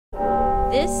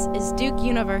This is Duke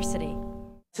University.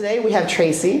 Today we have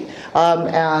Tracy,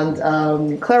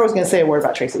 and Claire was going to say a word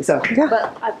about Tracy. So, Yeah.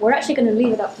 But we're actually going to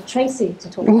leave it up to Tracy to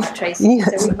talk about Tracy.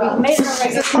 Yes. So we've made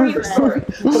it already.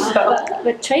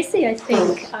 But Tracy, I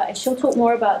think she'll talk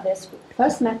more about this.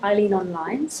 First met Eileen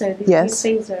online, so these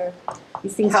things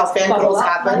how fangirls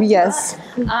happen. Yes.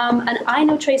 And I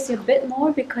know Tracy a bit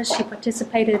more because she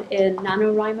participated in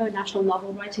NaNoWriMo, National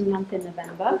Novel Writing Month in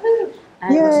November.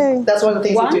 Yay. That's one of the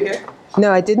things we do here.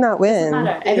 No, I did not win.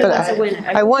 Everyone's a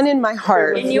winner. I won in my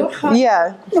heart. In your heart.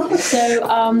 Yeah.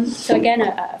 So again,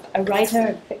 a writer,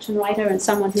 a fiction writer, and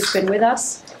someone who's been with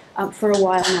us for a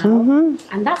while now.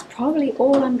 Mm-hmm. And that's probably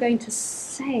all I'm going to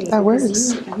say. That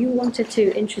works. You wanted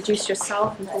to introduce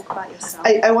yourself and talk about yourself.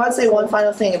 I want to say one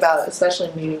final thing about,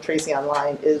 especially meeting Tracy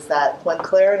online, is that when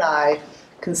Claire and I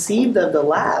conceived of the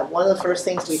lab, one of the first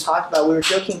things we talked about, we were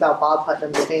joking about Bob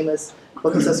Putnam's famous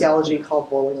book of sociology called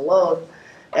Bowling Alone.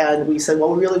 And we said,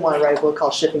 well, we really want to write a book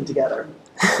called Shipping Together.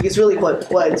 Because really what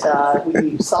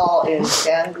we saw in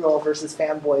fangirl versus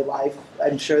fanboy life,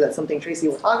 I'm sure that's something Tracy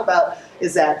will talk about,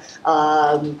 is that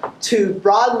to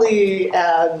broadly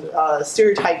and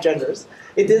stereotype genders,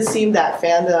 it did seem that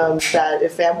fandom, that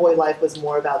if fanboy life was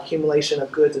more about accumulation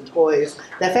of goods and toys,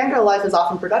 that fangirl life is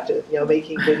often productive,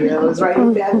 making videos,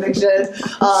 writing fan fiction,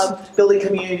 building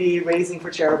community, raising for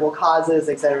charitable causes,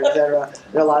 et cetera, et cetera.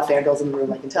 There are a lot of fangirls in the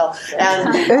room, I can tell.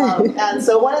 And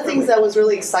so one of the things that was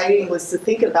really exciting was to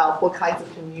think about what kinds of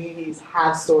communities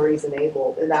have stories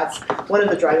enabled. And that's one of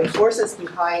the driving forces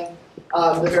behind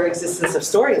the very existence of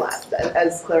Story Lab,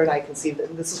 as Claire and I conceived it.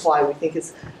 And this is why we think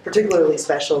it's particularly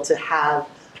special to have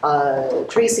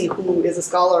Tracy, who is a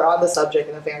scholar on the subject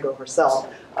and a fangirl herself,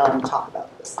 talk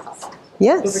about this topic.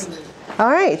 Yes. All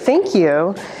right, thank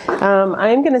you.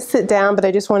 I'm going to sit down, but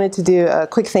I just wanted to do a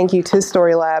quick thank you to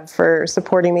Story Lab for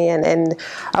supporting me, and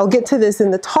I'll get to this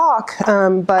in the talk,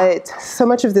 but so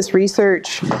much of this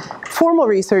research, formal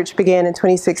research, began in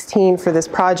 2016 for this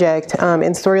project,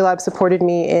 and Story Lab supported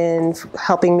me in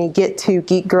helping me get to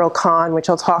Geek Girl Con, which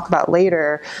I'll talk about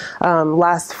later,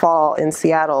 last fall in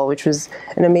Seattle, which was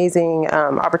an amazing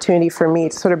opportunity for me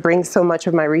to sort of bring so much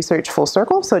of my research full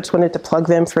circle, so I just wanted to plug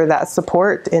them for that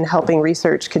support in helping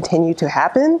research continue to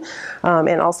happen,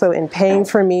 and also in paying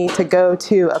for me to go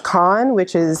to a con,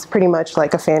 which is pretty much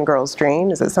like a fangirl's dream,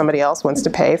 is that somebody else wants to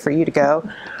pay for you to go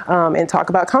and talk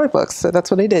about comic books. So that's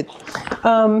what I did.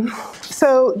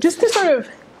 So just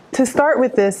to start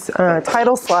with this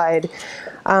title slide,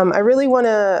 I really want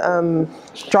to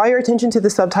draw your attention to the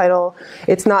subtitle.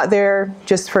 It's not there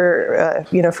just for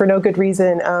for no good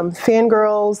reason.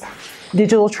 Fangirls,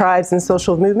 digital tribes, and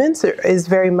social movements is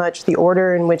very much the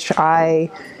order in which I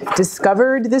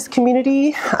discovered this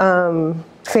community.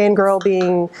 Fangirl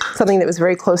being something that was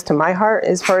very close to my heart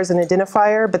as far as an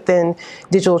identifier, but then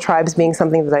digital tribes being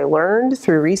something that I learned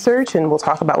through research, and we'll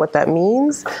talk about what that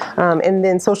means. And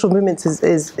then social movements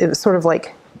is sort of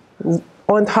like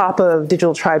on top of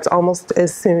digital tribes almost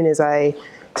as soon as I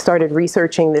started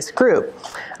researching this group.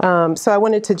 So I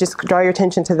wanted to just draw your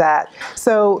attention to that.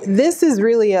 So this is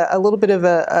really a little bit of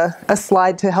a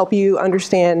slide to help you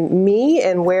understand me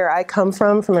and where I come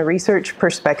from a research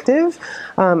perspective.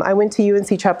 I went to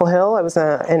UNC Chapel Hill. I was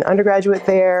an undergraduate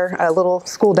there, a little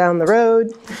school down the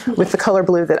road with the color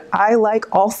blue that I like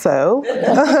also.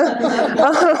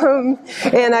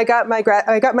 And I got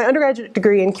my undergraduate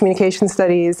degree in communication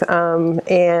studies,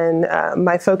 and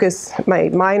my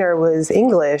minor was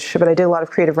English, but I did a lot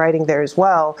of creative writing there as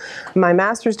well. My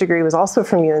master's degree was also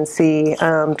from UNC,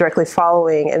 directly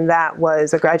following, and that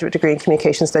was a graduate degree in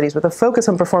communication studies with a focus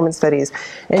on performance studies.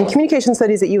 And communication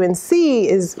studies at UNC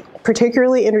is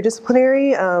particularly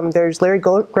interdisciplinary. There's Larry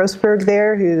Grossberg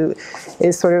there, who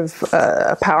is sort of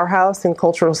a powerhouse in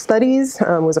cultural studies,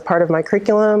 was a part of my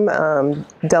curriculum.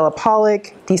 Della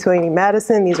Pollock, D. Swainy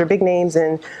Madison, these are big names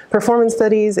in performance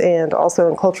studies and also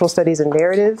in cultural studies and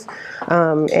narrative,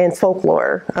 and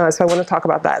folklore. So I want to talk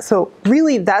about that. So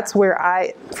really that's where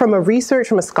from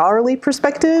a scholarly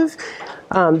perspective,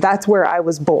 that's where I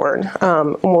was born,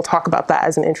 and we'll talk about that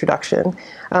as an introduction.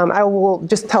 I will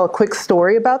just tell a quick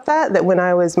story about that when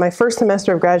I was my first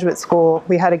semester of graduate school,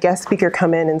 we had a guest speaker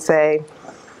come in and say,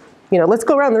 let's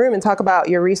go around the room and talk about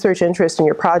your research interest and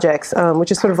your projects, which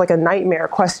is sort of like a nightmare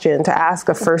question to ask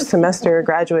a first semester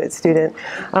graduate student.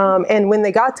 And when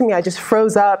they got to me, I just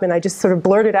froze up and I just sort of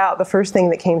blurted out the first thing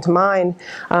that came to mind,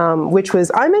 which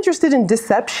was, I'm interested in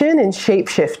deception and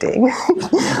shape-shifting,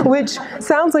 which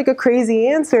sounds like a crazy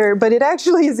answer, but it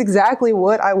actually is exactly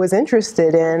what I was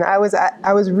interested in. I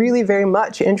was really very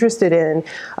much interested in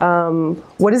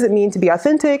what does it mean to be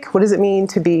authentic? What does it mean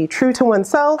to be true to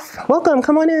oneself? Welcome,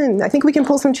 come on in. I think we can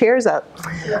pull some chairs up.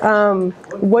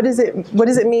 What does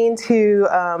it mean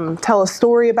to tell a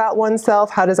story about oneself?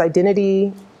 How does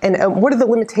identity, and what are the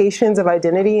limitations of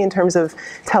identity in terms of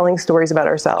telling stories about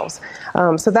ourselves?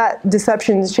 So that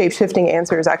deception, shape-shifting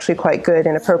answer is actually quite good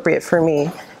and appropriate for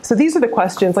me. So these are the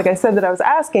questions, like I said, that I was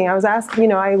asking.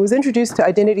 I was introduced to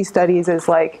identity studies as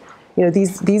like,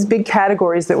 these big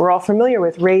categories that we're all familiar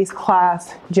with: race,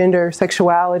 class, gender,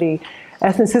 sexuality,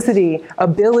 ethnicity,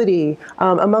 ability,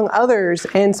 among others.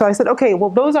 And so I said, okay, well,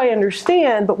 those I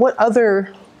understand, but what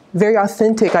other very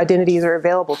authentic identities are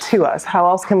available to us? How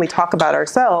else can we talk about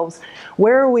ourselves?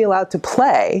 Where are we allowed to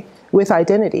play with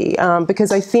identity?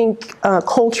 Because I think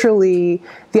culturally,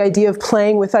 the idea of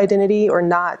playing with identity or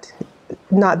not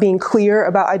being clear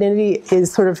about identity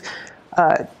is sort of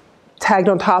tagged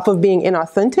on top of being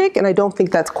inauthentic, and I don't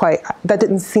think that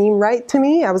didn't seem right to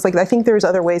me. I was like, I think there's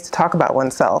other ways to talk about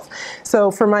oneself. So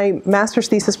for my master's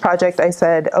thesis project, I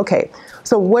said, okay,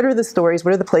 so what are the stories,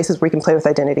 what are the places where we can play with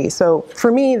identity? So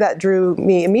for me, that drew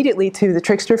me immediately to the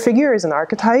trickster figure as an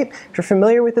archetype. If you're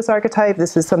familiar with this archetype,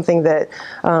 this is something that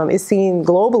is seen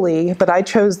globally, but I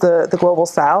chose the global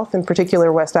South, in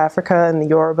particular West Africa and the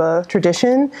Yoruba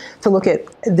tradition, to look at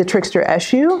the trickster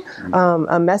Eshu,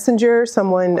 a messenger,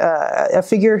 someone, a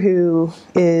figure who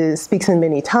speaks in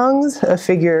many tongues, a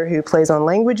figure who plays on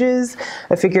languages,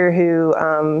 a figure who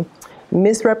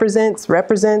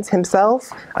represents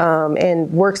himself,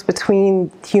 and works between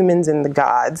humans and the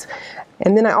gods.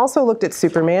 And then I also looked at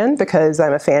Superman because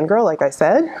I'm a fangirl, like I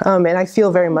said, and I feel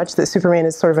very much that Superman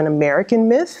is sort of an American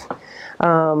myth.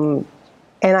 And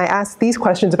I asked these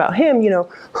questions about him,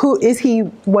 who is he,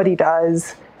 what he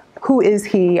does, who is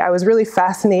he? I was really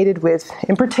fascinated with,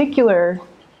 in particular,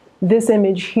 this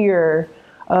image here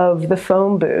of the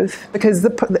phone booth, because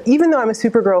even though I'm a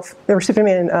Superman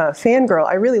fangirl,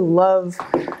 I really love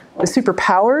the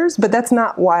superpowers, but that's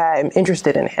not why I'm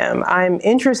interested in him. I'm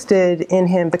interested in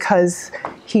him because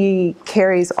he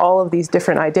carries all of these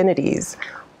different identities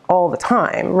all the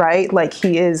time, right? Like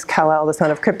he is Kal-El, the son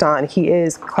of Krypton. He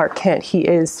is Clark Kent. He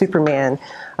is Superman.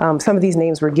 Some of these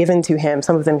names were given to him.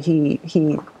 Some of them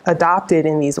he adopted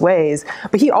in these ways.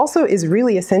 But he also is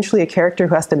really essentially a character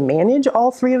who has to manage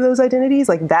all three of those identities.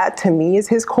 Like that, to me, is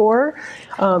his core.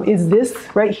 Is this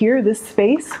right here, this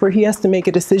space where he has to make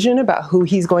a decision about who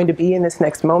he's going to be in this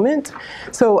next moment.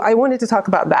 So I wanted to talk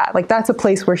about that. Like that's a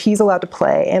place where he's allowed to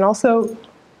play. And also,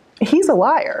 he's a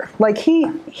liar. Like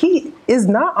he is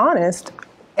not honest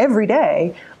every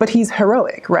day, but he's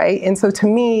heroic, right? And so to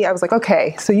me, I was like,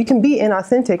 okay, so you can be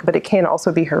inauthentic, but it can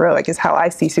also be heroic, is how I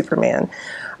see Superman.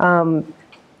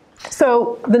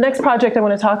 So the next project I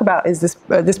want to talk about is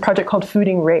this project called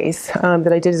Fooding Race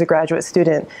that I did as a graduate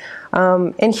student.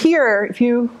 And here, if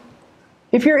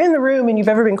you're in the room and you've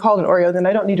ever been called an Oreo, then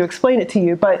I don't need to explain it to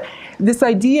you, but this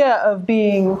idea of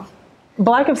being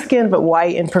black of skin but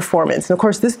white in performance. And of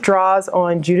course, this draws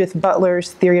on Judith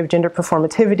Butler's theory of gender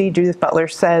performativity. Judith Butler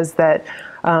says that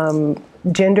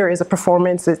gender is a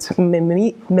performance, it's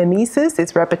mimesis,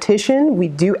 it's repetition. We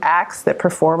do acts that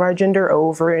perform our gender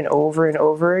over and over and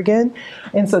over again.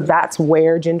 And so that's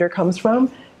where gender comes from.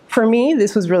 For me,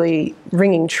 this was really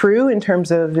ringing true in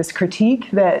terms of this critique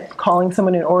that calling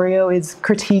someone an Oreo is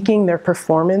critiquing their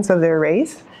performance of their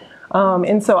race.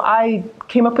 And so I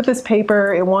came up with this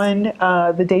paper. It won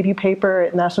the debut paper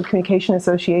at National Communication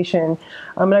Association.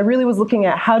 And I really was looking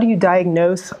at how do you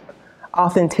diagnose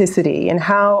authenticity and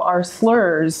how are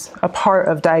slurs a part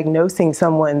of diagnosing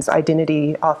someone's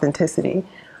identity authenticity.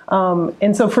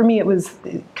 And so for me, it was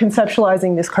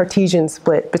conceptualizing this Cartesian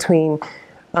split between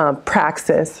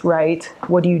praxis, right?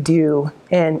 What do you do?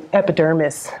 And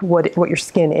epidermis, what your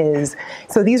skin is.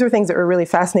 So these are things that were really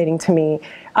fascinating to me.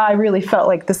 I really felt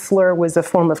like the slur was a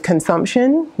form of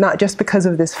consumption, not just because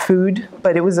of this food,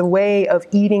 but it was a way of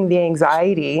eating the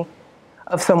anxiety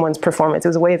of someone's performance. It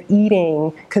was a way of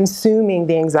consuming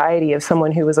the anxiety of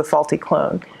someone who was a faulty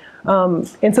clone.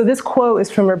 And so this quote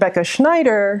is from Rebecca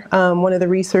Schneider, one of the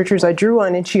researchers I drew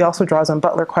on, and she also draws on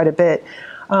Butler quite a bit.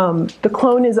 The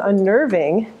clone is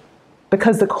unnerving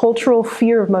because the cultural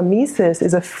fear of mimesis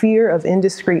is a fear of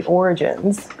indiscrete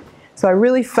origins. So I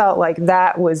really felt like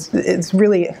it's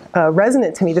really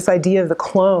resonant to me, this idea of the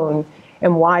clone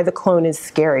and why the clone is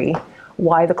scary,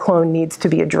 why the clone needs to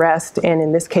be addressed, and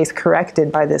in this case,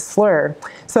 corrected by this slur.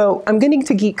 So I'm getting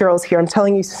to Geek Girls here. I'm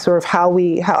telling you sort of how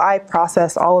I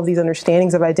process all of these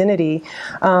understandings of identity.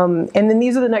 And then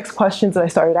these are the next questions that I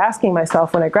started asking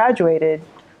myself when I graduated.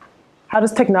 How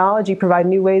does technology provide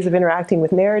new ways of interacting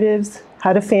with narratives?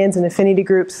 How do fans and affinity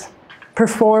groups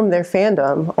perform their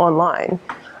fandom online?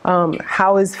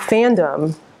 How is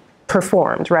fandom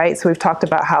performed, right? So we've talked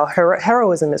about how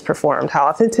heroism is performed, how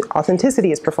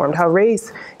authenticity is performed, how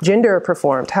race, gender are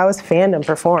performed, how is fandom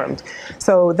performed.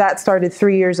 So that started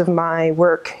 3 years of my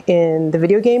work in the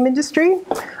video game industry.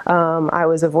 I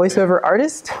was a voiceover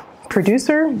artist,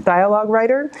 producer, dialogue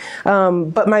writer,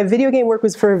 but my video game work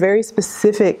was for a very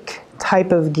specific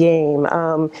type of game,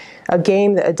 a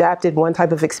game that adapted one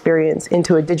type of experience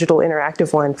into a digital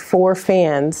interactive one for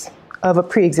fans of a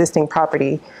pre-existing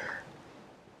property,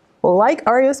 like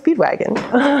REO Speedwagon.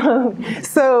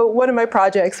 So one of my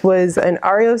projects was an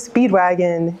REO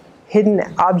Speedwagon hidden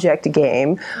object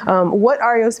game. What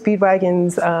REO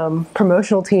Speedwagon's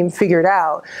promotional team figured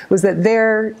out was that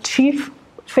their chief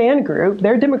fan group,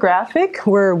 their demographic,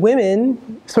 were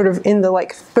women sort of in the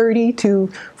like 30 to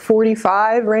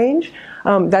 45 range.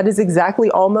 That is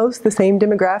exactly almost the same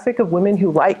demographic of women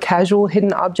who like casual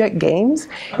hidden object games.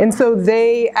 And so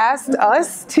they asked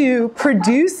us to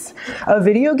produce a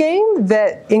video game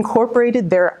that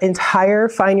incorporated their entire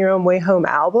Find Your Own Way Home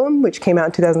album, which came out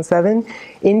in 2007,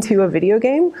 into a video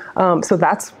game. So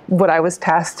that's what I was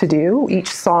tasked to do. Each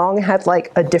song had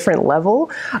like a different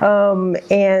level.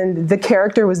 And the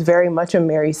character was very much a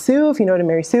Mary Sue. If you know what a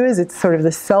Mary Sue is, it's sort of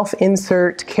the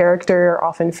self-insert character,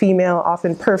 often female,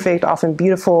 often perfect, often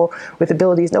beautiful, with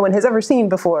abilities no one has ever seen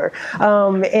before.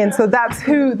 And so that's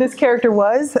who this character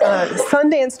was.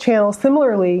 Sundance Channel,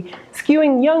 similarly,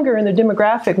 skewing younger in the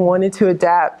demographic, wanted to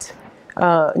adapt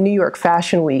New York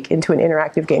Fashion Week into an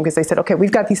interactive game because they said, okay,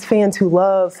 we've got these fans who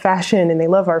love fashion and they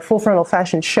love our full frontal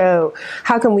fashion show.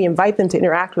 How can we invite them to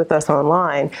interact with us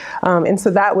online? And so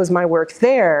that was my work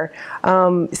there.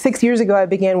 6 years ago, I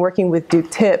began working with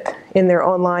Duke Tip in their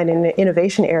online and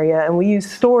innovation area, and we use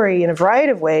story in a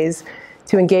variety of ways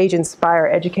to engage, inspire,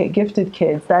 educate gifted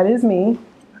kids. That is me.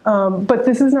 But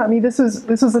this is not me. This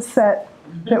was a set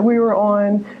that we were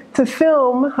on to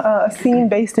film a scene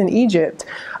based in Egypt.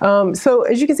 So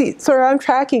as you can see, sort of I'm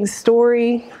tracking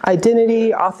story,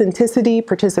 identity, authenticity,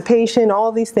 participation. All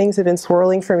of these things have been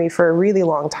swirling for me for a really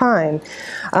long time.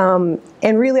 And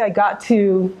really I got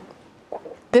to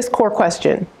this core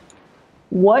question.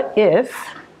 What if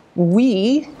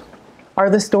we are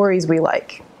the stories we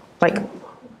like? Like,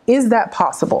 is that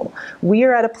possible? We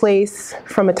are at a place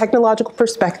from a technological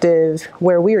perspective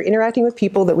where we are interacting with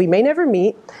people that we may never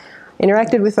meet.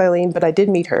 Interacted with Eileen, but I did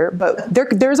meet her. But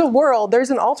there's a world, there's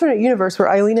an alternate universe where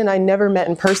Eileen and I never met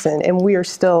in person and we are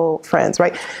still friends,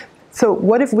 right? So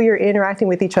what if we are interacting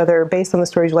with each other based on the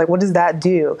stories? Like, what does that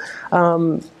do?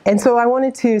 And so I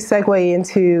wanted to segue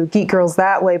into Geek Girls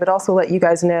that way, but also let you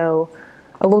guys know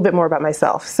a little bit more about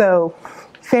myself. So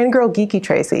Fangirl Geeky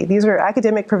Tracy. These are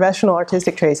academic, professional,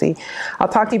 artistic Tracy. I'll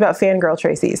talk to you about Fangirl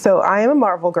Tracy. So I am a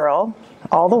Marvel girl,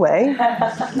 all the way.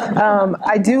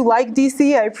 I do like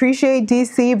DC, I appreciate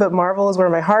DC, but Marvel is where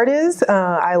my heart is.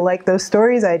 I like those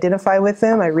stories, I identify with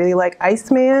them. I really like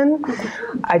Iceman.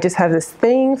 I just have this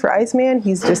thing for Iceman.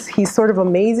 He's sort of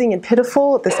amazing and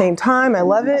pitiful at the same time. I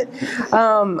love it.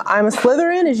 I'm a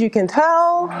Slytherin, as you can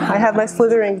tell. I have my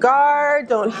Slytherin guard.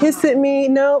 Don't hiss at me.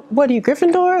 No, what are you,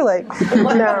 Gryffindor? Like,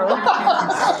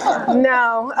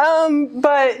 no.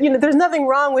 But, you know, there's nothing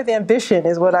wrong with ambition,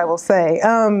 is what I will say.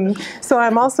 So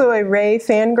I'm also a Rey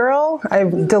fangirl.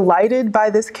 I'm delighted by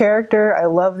this character. I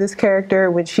love this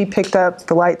character. When she picked up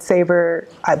the lightsaber,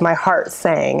 my heart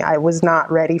sang. I was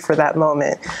not ready for that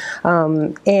moment.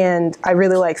 And I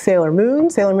really like Sailor Moon.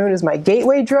 Sailor Moon is my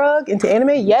gateway drug into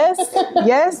anime. Yes,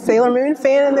 yes, Sailor Moon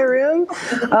fan in the room.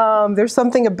 There's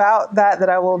something about that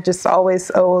I will just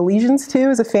always owe allegiance to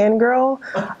as a fangirl.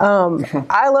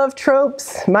 I love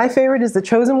tropes. My favorite is the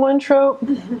Chosen One trope.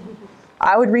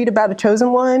 I would read about a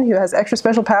chosen one who has extra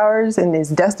special powers and is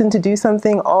destined to do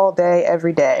something all day,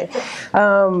 every day.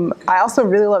 I also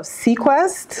really love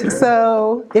Sequest.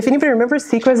 So if anybody remembers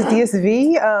Sequest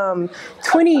DSV,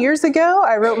 20 years ago,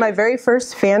 I wrote my very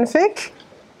first fanfic.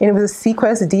 And it was a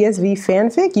Sequest DSV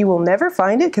fanfic. You will never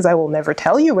find it because I will never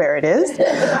tell you where it is.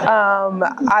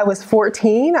 I was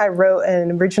 14. I wrote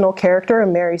an original character, a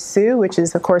Mary Sue, which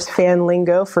is, of course, fan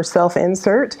lingo for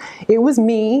self-insert. It was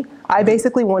me. I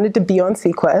basically wanted to be on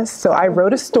Sequest, so I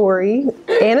wrote a story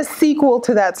and a sequel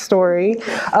to that story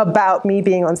about me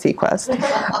being on Sequest.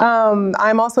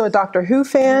 I'm also a Doctor Who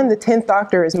fan. The 10th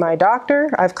Doctor is my doctor.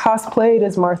 I've cosplayed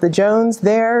as Martha Jones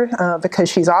there because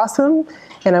she's awesome,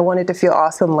 and I wanted to feel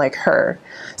awesome like her.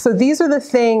 So these are the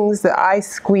things that I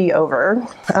squee over.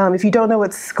 If you don't know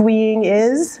what squeeing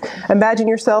is, imagine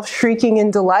yourself shrieking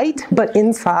in delight, but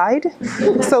inside.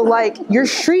 So like, you're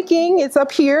shrieking, it's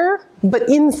up here, but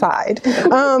inside.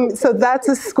 So that's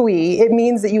a squee. It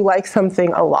means that you like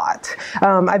something a lot.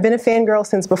 I've been a fangirl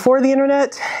since before the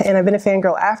internet, and I've been a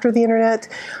fangirl after the internet.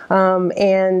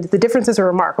 And the differences are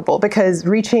remarkable because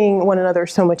reaching one another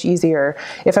is so much easier.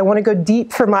 If I want to go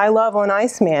deep for my love on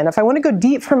Iceman, if I want to go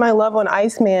deep for my love on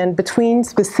Iceman between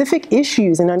specific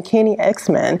issues in Uncanny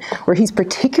X-Men where he's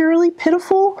particularly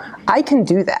pitiful, I can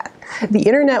do that. The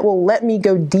internet will let me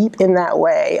go deep in that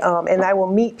way, and I will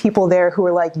meet people there who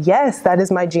are like, yes, that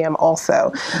is my jam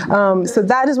also. So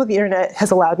that is what the internet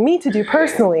has allowed me to do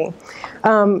personally.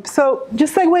 So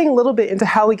just segueing a little bit into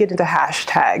how we get into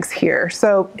hashtags here.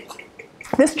 So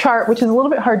this chart, which is a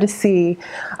little bit hard to see,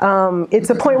 it's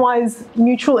a point-wise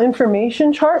mutual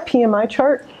information chart, PMI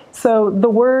chart. So the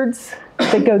words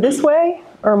that go this way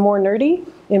are more nerdy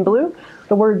in blue.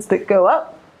 The words that go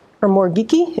up are more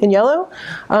geeky in yellow.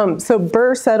 So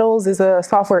Burr Settles is a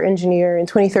software engineer. In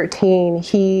 2013,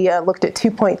 he looked at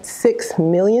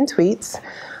 2.6 million tweets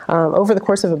over the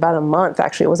course of about a month.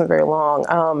 Actually, it wasn't very long.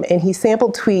 And he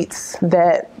sampled tweets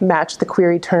that matched the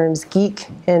query terms geek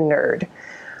and nerd.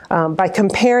 By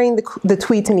comparing the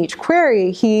tweets in each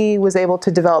query, he was able to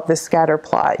develop this scatter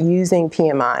plot using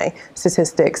PMI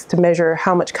statistics to measure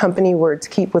how much company words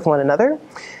keep with one another.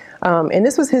 And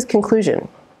this was his conclusion.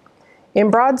 In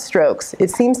broad strokes, it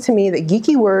seems to me that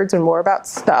geeky words are more about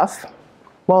stuff,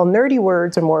 while nerdy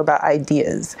words are more about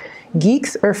ideas.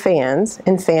 Geeks are fans,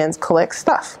 and fans collect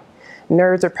stuff.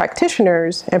 Nerds are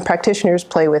practitioners, and practitioners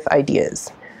play with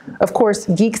ideas. Of course,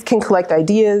 geeks can collect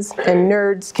ideas, and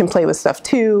nerds can play with stuff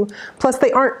too. Plus,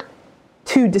 they aren't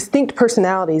two distinct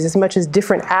personalities as much as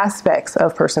different aspects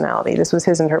of personality. This was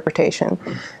his interpretation.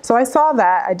 So I saw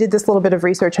that, I did this little bit of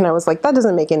research, and I was like, that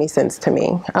doesn't make any sense to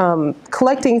me.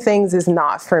 Collecting things is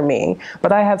not for me,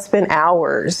 but I have spent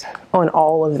hours on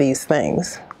all of these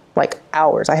things, like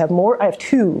hours. I have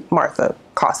 2 Martha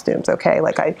costumes, okay?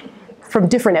 From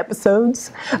different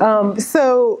episodes.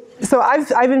 So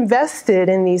I've invested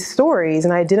in these stories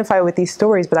and I identify with these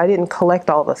stories, but I didn't collect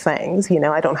all the things. You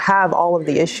know, I don't have all of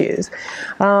the issues.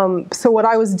 So what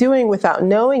I was doing without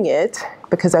knowing it,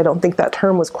 because I don't think that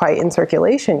term was quite in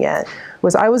circulation yet,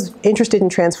 was I was interested in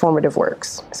transformative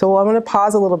works. So I want to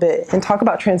pause a little bit and talk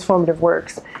about transformative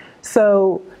works.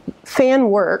 So fan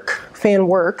works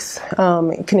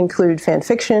can include fan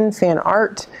fiction, fan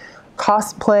art,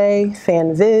 cosplay,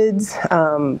 fan vids,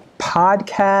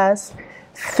 podcasts,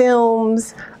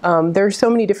 films. There's so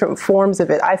many different forms of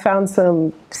it. I found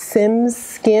some Sims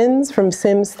skins from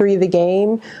Sims 3 the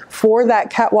game for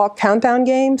that Catwalk Countdown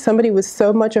game. Somebody was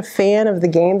so much a fan of the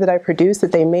game that I produced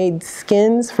that they made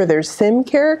skins for their Sim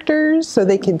characters so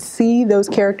they could see those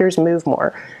characters move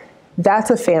more.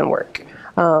 That's a fan work.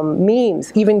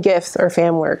 Memes, even GIFs are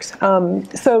fan works.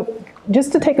 So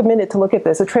just to take a minute to look at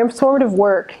this, a transformative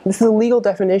work, this is a legal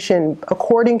definition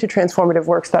according to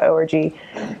transformativeworks.org,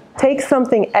 takes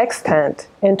something extant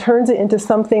and turns it into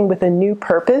something with a new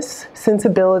purpose,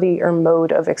 sensibility, or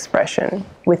mode of expression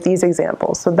with these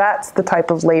examples. So that's the type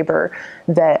of labor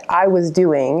that I was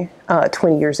doing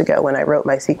 20 years ago when I wrote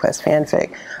my Sequest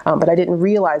fanfic, but I didn't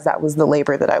realize that was the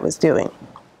labor that I was doing.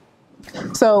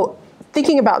 So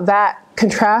thinking about that,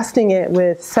 contrasting it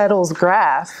with Settle's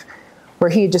graph, where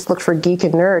he had just looked for geek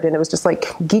and nerd, and it was just like,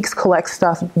 geeks collect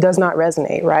stuff does not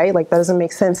resonate, right? Like, that doesn't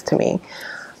make sense to me.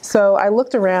 So I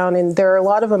looked around, and there are a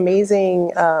lot of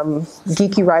amazing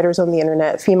geeky writers on the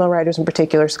internet, female writers in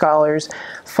particular, scholars.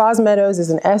 Foz Meadows is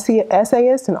an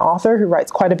essayist and author who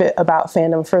writes quite a bit about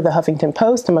fandom for the Huffington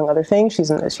Post, among other things.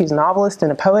 She's a novelist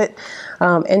and a poet.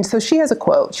 And so she has a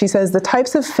quote. She says, "The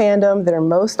types of fandom that are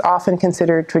most often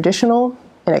considered traditional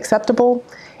and acceptable,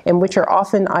 and which are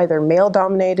often either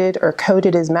male-dominated or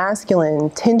coded as masculine,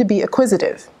 tend to be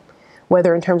acquisitive,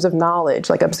 whether in terms of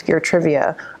knowledge, like obscure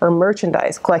trivia, or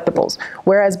merchandise, collectibles.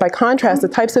 Whereas by contrast, the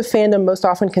types of fandom most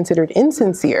often considered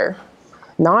insincere,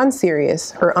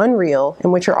 non-serious, or unreal,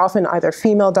 and which are often either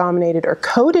female-dominated or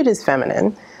coded as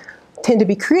feminine, tend to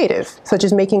be creative, such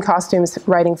as making costumes,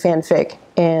 writing fanfic,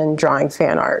 and drawing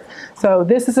fan art." So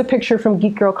this is a picture from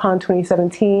Geek Girl Con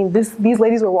 2017. These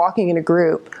ladies were walking in a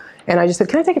group, and I just said,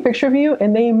 "Can I take a picture of you?"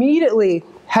 And they immediately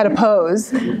had a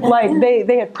pose. Like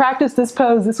they had practiced this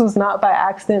pose. This was not by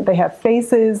accident. They have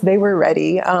faces. They were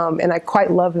ready. And I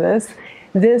quite love this.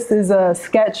 This is a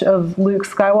sketch of Luke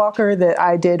Skywalker that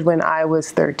I did when I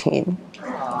was 13.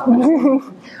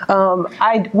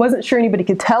 I wasn't sure anybody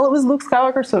could tell it was Luke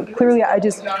Skywalker, so clearly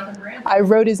I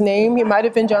wrote his name. It might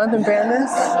have been Jonathan Brandis.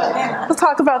 We'll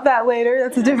talk about that later.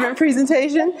 That's a different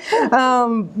presentation.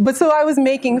 But so I was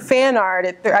making fan art.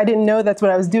 I didn't know that's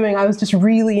what I was doing. I was just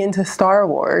really into Star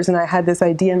Wars, and I had this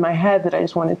idea in my head that I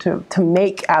just wanted to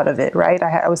make out of it, right?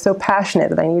 I was so passionate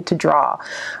that I needed to draw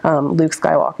Luke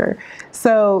Skywalker.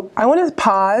 So I want to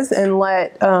pause and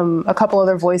let a couple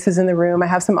other voices in the room. I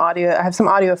have some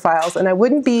audio files, and I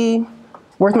wouldn't be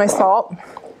worth my salt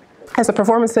as a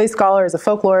performance studies scholar, as a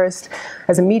folklorist,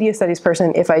 as a media studies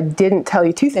person, if I didn't tell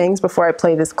you two things before I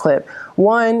play this clip.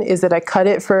 One is that I cut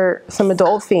it for some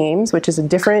adult themes, which is a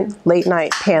different late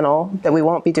night panel that we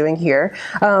won't be doing here.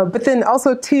 But then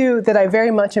also two, that I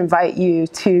very much invite you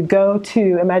to go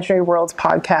to Imaginary Worlds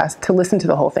podcast to listen to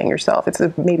the whole thing yourself. It's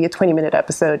maybe a 20-minute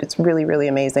episode. It's really, really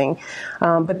amazing.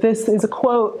 But this is a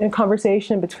quote and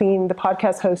conversation between the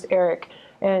podcast host, Eric,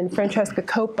 and Francesca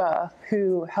Coppa,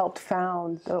 who helped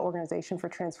found the Organization for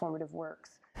Transformative Works,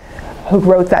 who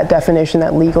wrote that definition,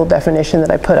 that legal definition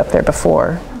that I put up there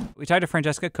before. We talked to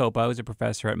Francesca Coppa, who's a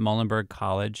professor at Muhlenberg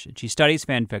College. She studies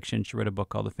fan fiction. She wrote a book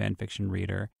called The Fan Fiction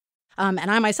Reader. And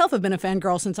I myself have been a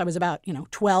fangirl since I was about,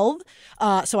 12.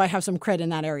 So I have some cred in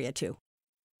that area, too.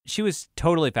 She was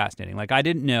totally fascinating. Like, I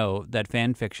didn't know that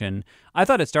fan fiction, I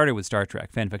thought it started with Star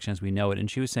Trek, fan fiction as we know it. And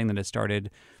she was saying that it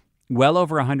started well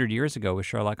over 100 years ago with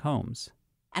Sherlock Holmes.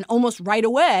 And almost right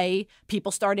away,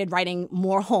 people started writing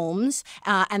more Holmes,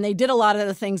 and they did a lot of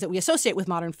the things that we associate with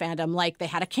modern fandom, like they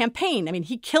had a campaign. I mean,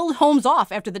 he killed Holmes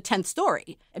off after the 10th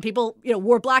story, and people,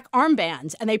 wore black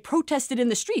armbands, and they protested in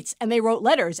the streets, and they wrote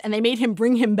letters, and they made him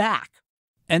bring him back.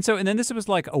 And then this was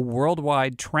like a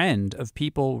worldwide trend of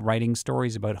people writing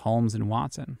stories about Holmes and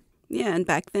Watson. Yeah, and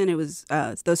back then it was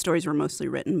those stories were mostly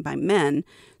written by men,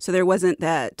 so there wasn't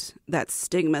that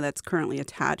stigma that's currently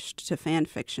attached to fan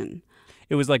fiction.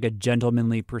 It was like a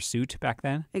gentlemanly pursuit back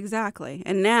then? Exactly.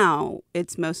 And now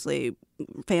it's mostly,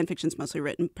 fan fiction's mostly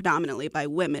written predominantly by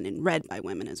women and read by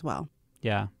women as well.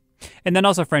 Yeah. And then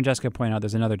also Francesca pointed out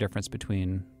there's another difference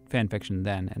between fan fiction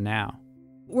then and now.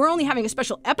 We're only having a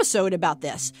special episode about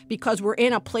this because we're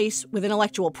in a place with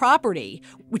intellectual property,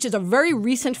 which is a very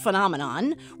recent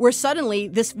phenomenon where suddenly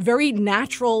this very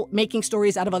natural making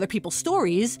stories out of other people's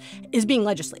stories is being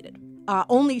legislated.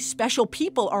 Only special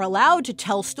people are allowed to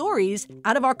tell stories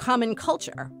out of our common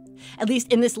culture, at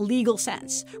least in this legal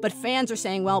sense. But fans are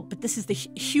saying, well, but this is the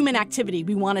human activity.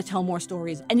 We want to tell more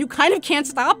stories. And you kind of can't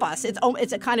stop us.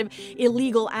 It's a kind of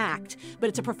illegal act, but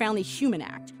it's a profoundly human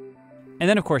act. And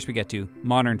then, of course, we get to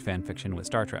modern fan fiction with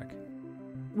Star Trek.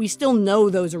 We still know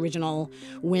those original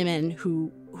women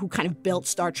who kind of built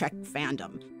Star Trek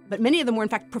fandom. But many of them were, in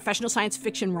fact, professional science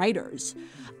fiction writers.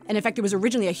 And in fact, there was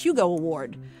originally a Hugo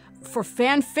Award for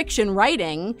fan fiction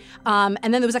writing. And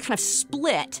then there was a kind of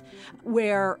split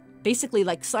where basically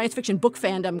like science fiction book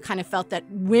fandom kind of felt that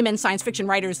women science fiction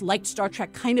writers liked Star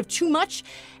Trek kind of too much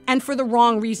and for the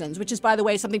wrong reasons, which is, by the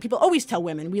way, something people always tell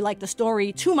women. We like the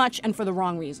story too much and for the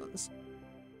wrong reasons.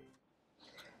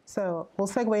 So we'll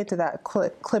segue into that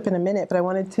clip in a minute, but I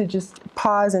wanted to just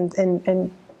pause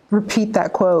and repeat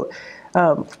that quote.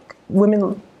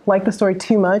 Women like the story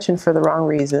too much and for the wrong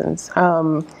reasons.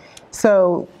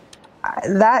 So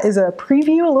that is a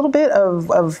preview a little bit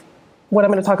of what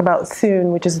I'm going to talk about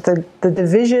soon, which is the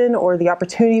division or the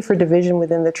opportunity for division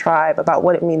within the tribe about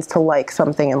what it means to like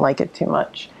something and like it too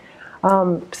much.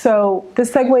 So this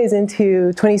segues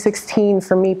into 2016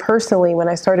 for me personally when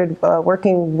I started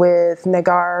working with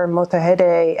Negar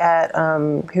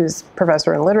Motahede who's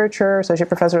professor in literature, associate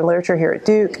professor in literature here at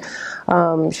Duke.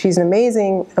 She's an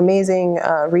amazing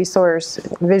resource,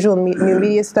 visual new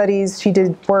media studies. She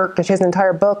did work, she has an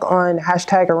entire book on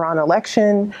 #Iran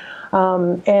election.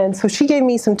 And so she gave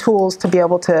me some tools to be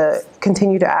able to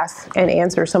continue to ask and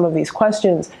answer some of these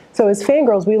questions. So as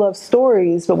fangirls, we love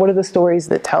stories, but what are the stories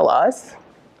that tell us?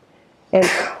 And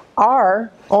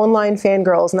are online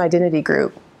fangirls an identity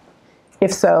group?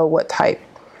 If so, what type?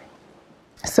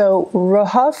 So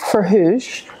Rahaf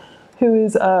Farhoush, who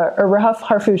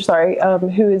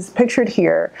is pictured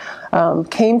here,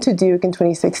 came to Duke in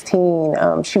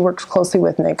 2016. She works closely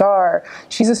with Negar.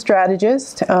 She's a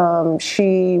strategist.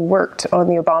 She worked on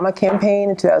the Obama campaign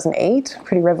in 2008,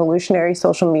 pretty revolutionary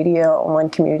social media online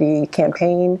community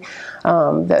campaign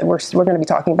that we're going to be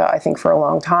talking about, I think, for a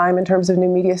long time in terms of new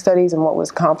media studies and what was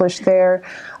accomplished there.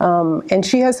 And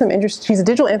she has some interest. She's a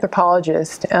digital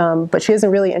anthropologist, but she has a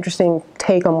really interesting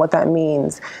take on what that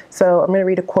means. So I'm going to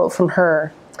read a quote from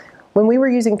her. When we were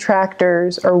using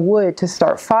tractors or wood to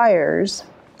start fires,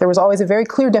 There was always a very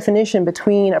clear definition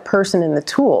between a person and the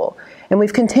tool. And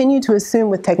we've continued to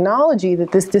assume with technology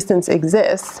that this distance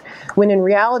exists, when in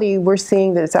reality, we're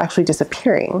seeing that it's actually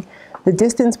disappearing. The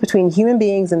distance between human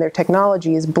beings and their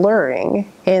technology is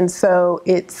blurring, and so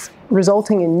it's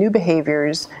resulting in new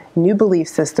behaviors, new belief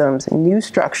systems, new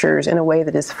structures in a way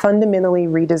that is fundamentally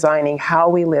redesigning how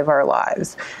we live our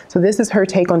lives. So this is her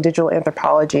take on digital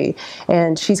anthropology,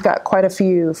 and she's got quite a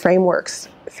few frameworks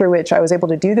through which I was able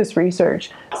to do this research.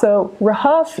 So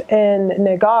Rahaf and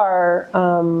Negar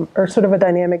are sort of a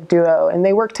dynamic duo, and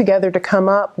they work together to come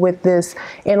up with this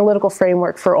analytical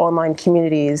framework for online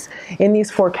communities in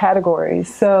these 4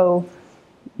 categories. So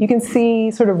you can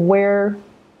see sort of where,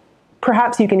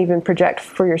 perhaps you can even project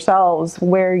for yourselves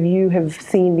where you have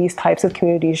seen these types of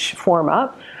communities form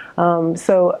up.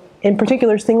 So in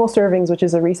particular, single servings, which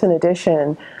is a recent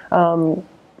addition,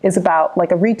 is about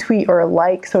like a retweet or a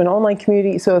like. So an online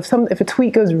community, so if a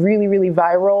tweet goes really, really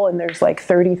viral and there's like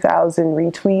 30,000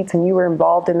 retweets and you were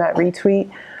involved in that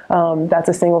retweet, that's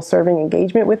a single serving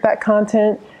engagement with that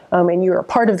content. And you were a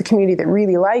part of the community that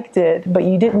really liked it, but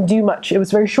you didn't do much. It was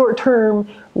very short term,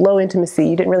 low intimacy.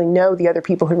 You didn't really know the other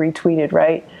people who retweeted,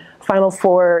 right? Final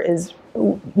 4 is,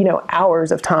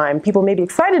 hours of time. People may be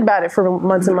excited about it for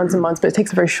months and months and months, but it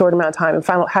takes a very short amount of time. And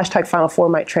hashtag Final 4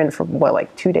 might trend for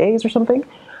like 2 days or something.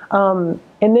 And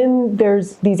then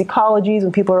there's these ecologies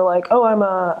when people are like, oh,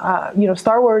 I'm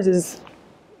Star Wars is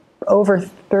over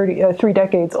 3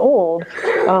 decades old.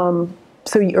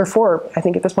 Or 4, I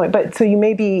think at this point. But so you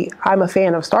may be, I'm a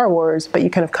fan of Star Wars, but you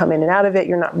kind of come in and out of it.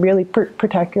 You're not really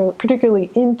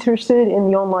particularly interested in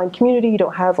the online community. You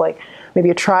don't have like maybe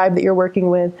a tribe that you're working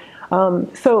with.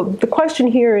 So the question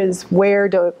here is, where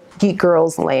do geek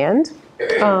girls land?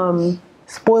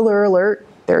 Spoiler alert,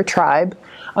 they're a tribe.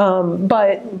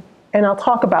 And I'll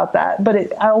talk about that,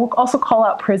 but I'll also call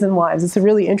out prison wives. It's a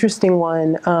really interesting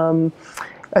one.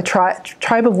 A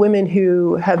tribe of women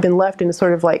who have been left in a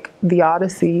sort of like the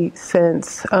Odyssey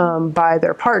sense by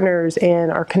their partners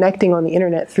and are connecting on the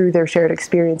internet through their shared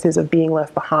experiences of being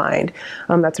left behind.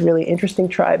 That's a really interesting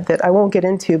tribe that I won't get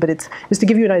into, but it's just to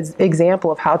give you an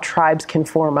example of how tribes can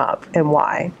form up and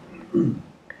why.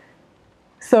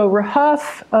 So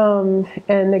Rahaf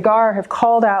and Negar have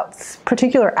called out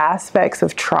particular aspects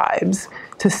of tribes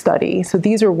to study. So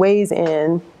these are ways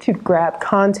in to grab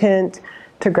content,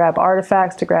 to grab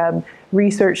artifacts, to grab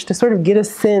research, to sort of get a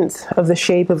sense of the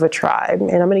shape of a tribe.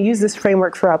 And I'm going to use this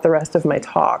framework throughout the rest of my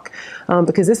talk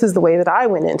because this is the way that I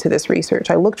went into this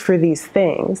research. I looked for these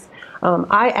things.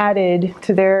 I added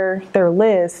to their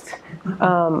list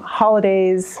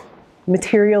holidays,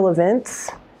 material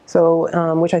events,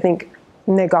 so which I think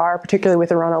Negar, particularly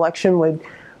with Iran election,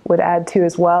 would add to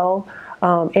as well.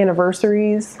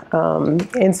 Anniversaries.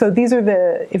 And so these are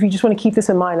if you just want to keep this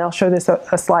in mind, I'll show this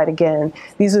a slide again.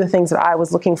 These are the things that I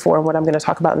was looking for and what I'm going to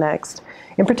talk about next.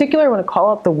 In particular, I want to call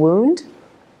out the wound.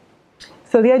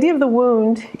 So the idea of the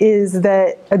wound is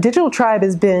that a digital tribe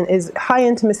is high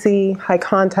intimacy, high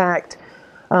contact,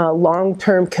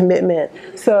 long-term commitment.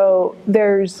 So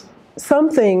there's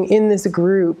something in this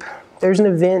group, there's an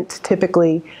event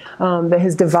typically that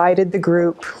has divided the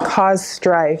group, caused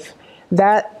strife.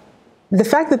 The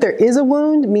fact that there is a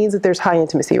wound means that there's high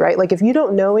intimacy, right? Like if you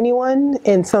don't know anyone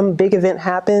and some big event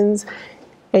happens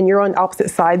and you're on opposite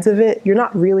sides of it, you're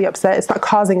not really upset. It's not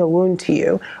causing a wound to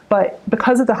you. But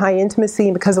because of the high intimacy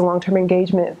and because of long-term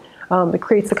engagement, it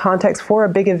creates the context for a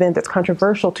big event that's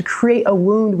controversial to create a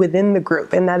wound within the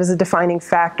group. And that is a defining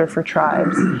factor for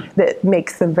tribes that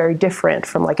makes them very different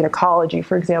from like an ecology,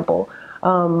 for example.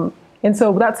 And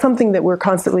so that's something that we're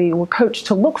coached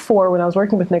to look for when I was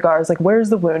working with Negar, is like,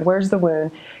 where's the wound? Where's the wound?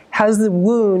 How does the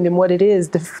wound and what it is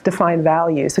define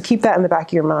value? So keep that in the back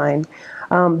of your mind.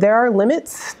 There are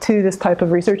limits to this type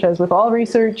of research, as with all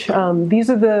research.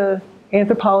 These are the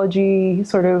anthropology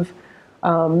sort of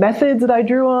methods that I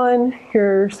drew on.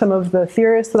 Here are some of the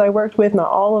theorists that I worked with, not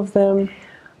all of them.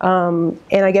 And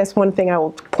I guess one thing I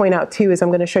will point out too is I'm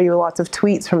going to show you lots of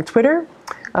tweets from Twitter.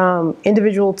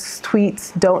 Individual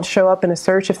tweets don't show up in a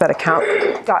search if that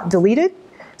account got deleted.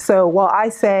 So while I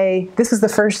say this is the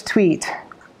first tweet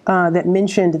that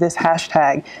mentioned this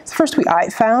hashtag, it's the first tweet I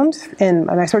found, and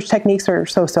my search techniques are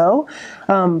so-so,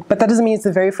 but that doesn't mean it's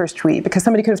the very first tweet, because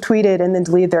somebody could have tweeted and then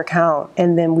deleted their account,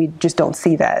 and then we just don't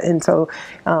see that. And so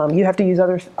you have to use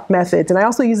other methods. And I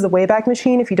also use the Wayback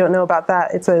Machine. If you don't know about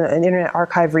that, it's an Internet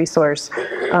Archive resource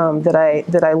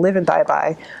that I live and die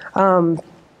by.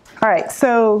 All right,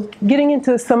 so getting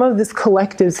into some of this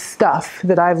collective stuff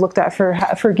that I've looked at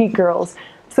for Geek Girls.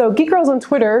 So Geek Girls on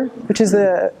Twitter, which is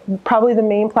probably the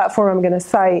main platform I'm going to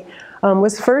cite,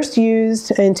 was first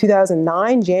used in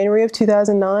 2009, January of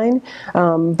 2009,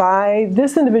 by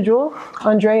this individual,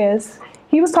 Andreas.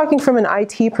 He was talking from an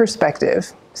IT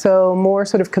perspective, so more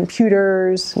sort of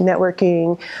computers,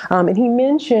 networking, and he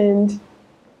mentioned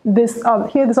this,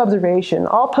 he had this observation: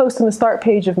 all posts on the start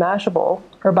page of Mashable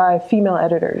are by female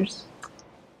editors,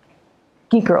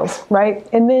 Geek Girls, right?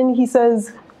 And then he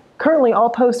says, currently all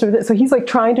posts are this. So he's like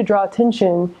trying to draw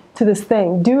attention to this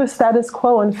thing, do a status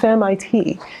quo on fem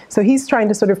IT. So he's trying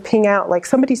to sort of ping out, like,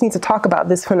 somebody needs to talk about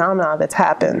this phenomenon that's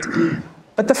happened.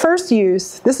 But the first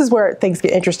use, this is where things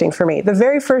get interesting for me. The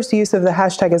very first use of the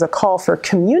hashtag as a call for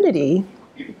community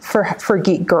for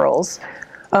Geek Girls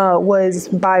was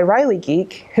by Riley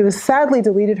Geek, who has sadly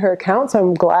deleted her account, so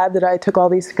I'm glad that I took all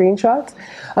these screenshots.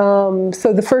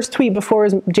 So the first tweet before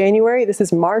is January, this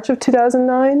is March of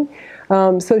 2009.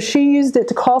 So she used it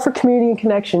to call for community and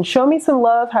connection. Show me some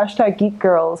love, hashtag Geek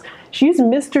Girls. She used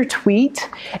Mr. Tweet,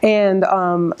 and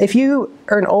if you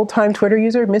are an old-time Twitter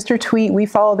user, Mr. Tweet, we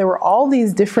follow, there were all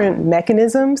these different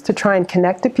mechanisms to try and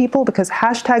connect to people because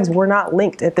hashtags were not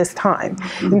linked at this time.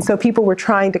 And so people were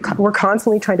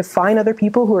constantly trying to find other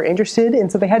people who were interested, and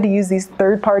so they had to use these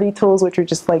third-party tools, which are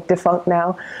just like defunct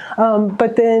now.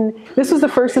 But then this was the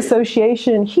first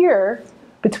association here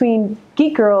between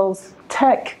Geek Girls,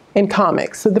 tech, and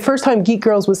comics. So the first time Geek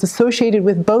Girls was associated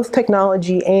with both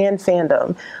technology and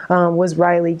fandom was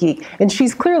Riley Geek. And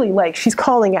she's clearly like, she's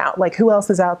calling out, like, who else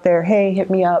is out there? Hey, hit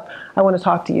me up. I want to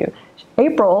talk to you.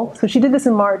 April, so she did this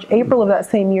in March, April of that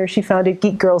same year, she founded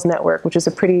Geek Girls Network, which is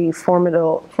a pretty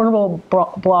formidable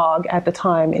blog at the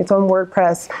time. It's on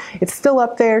WordPress. It's still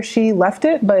up there. She left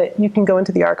it, but you can go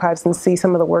into the archives and see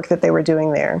some of the work that they were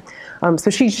doing there. So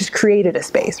she just created a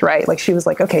space, right? Like, she was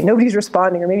like, okay, nobody's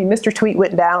responding, or maybe Mr. Tweet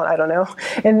went down, I don't know.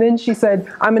 And then she said,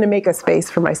 I'm going to make a space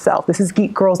for myself. This is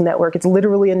Geek Girls Network. It's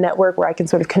literally a network where I can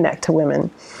sort of connect to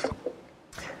women.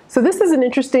 So this is an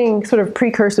interesting sort of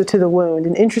precursor to the wound,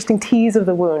 an interesting tease of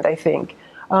the wound, I think.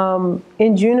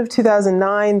 In June of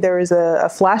 2009, there was a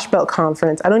Flash Belt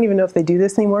conference. I don't even know if they do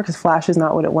this anymore because Flash is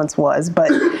not what it once was,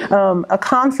 but a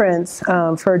conference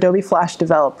for Adobe Flash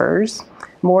developers,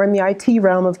 more in the IT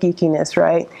realm of geekiness,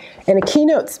 right? And a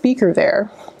keynote speaker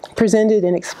there presented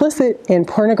an explicit and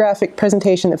pornographic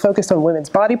presentation that focused on women's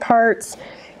body parts,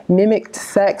 mimicked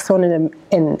sex on an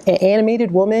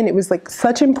animated woman. It was like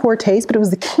such in poor taste, but it was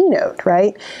the keynote,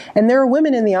 right? And there were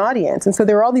women in the audience. And so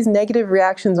there were all these negative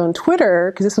reactions on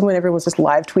Twitter, because this is when everyone was just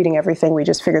live tweeting everything. We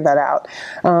just figured that out.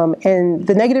 And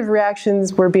the negative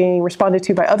reactions were being responded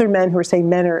to by other men who were saying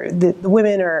the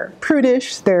women are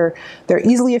prudish, they're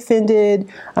easily offended,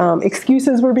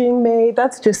 excuses were being made.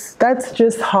 That's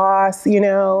just Haas, you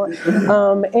know?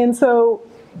 And so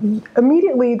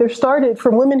immediately there started,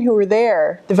 from women who were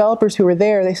there, developers who were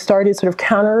there, they started sort of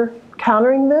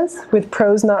countering this with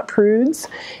pros not prudes.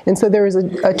 And so there was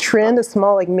a trend, a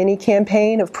small like mini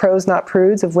campaign of pros not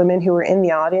prudes, of women who were in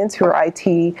the audience who were IT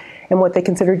and what they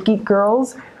considered geek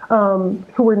girls, who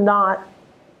were not,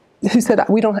 who said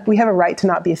we have a right to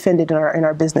not be offended in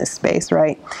our business space,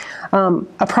 right?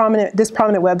 This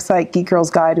prominent website, Geek Girls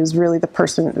Guide, was really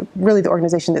the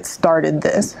organization that started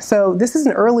this. So this is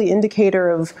an early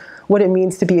indicator of what it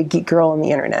means to be a geek girl on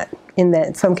the internet. In that,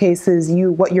 in some cases,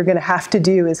 what you're going to have to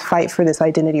do is fight for this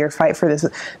identity or fight for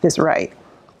this right.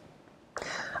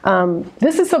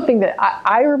 This is something that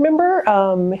I remember.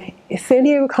 San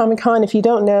Diego Comic-Con, if you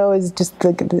don't know, is just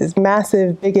this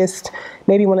massive, biggest,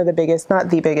 maybe one of the biggest, not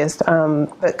the biggest,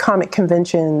 but comic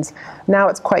conventions. Now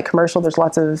it's quite commercial. There's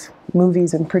lots of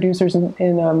movies and producers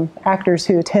and actors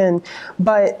who attend.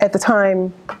 But at the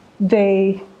time,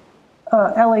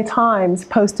 LA Times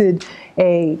posted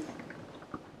a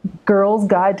Girls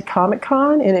Guide to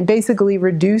Comic-Con, and it basically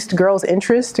reduced girls'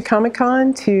 interest to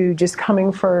Comic-Con to just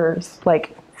coming for,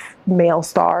 like, male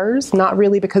stars, not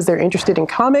really because they're interested in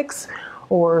comics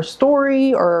or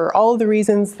story or all of the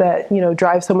reasons that, you know,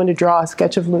 drive someone to draw a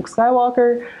sketch of Luke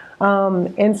Skywalker.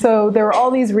 And so there were all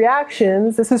these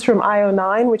reactions. This is from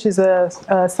IO9, which is a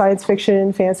science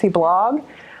fiction fantasy blog.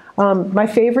 My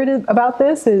favorite about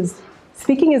this is,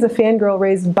 speaking as a fangirl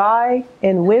raised by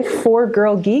and with 4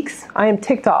 girl geeks, I am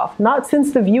ticked off. Not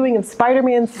since the viewing of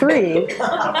Spider-Man 3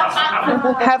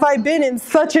 have I been in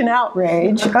such an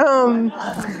outrage.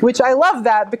 Which I love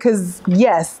that because,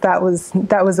 yes, that was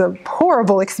a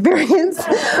horrible experience.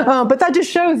 But that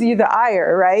just shows you the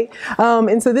ire, right?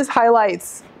 And so this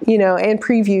highlights, you know, and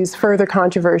previews further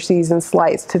controversies and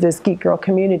slights to this geek girl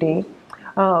community.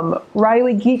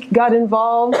 Riley Geek got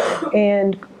involved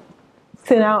and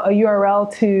sent out a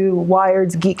URL to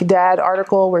Wired's Geek Dad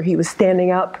article where he was standing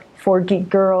up for geek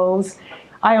girls.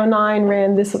 IO9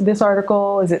 ran this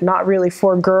article, Is It Not Really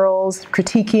for Girls?,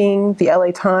 critiquing the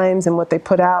LA Times and what they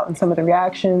put out and some of the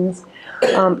reactions.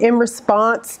 In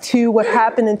response to what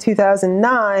happened in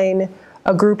 2009,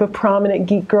 a group of prominent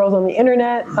geek girls on the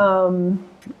internet,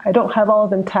 I don't have all of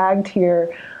them tagged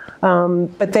here,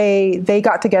 but they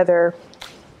got together,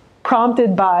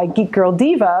 prompted by Geek Girl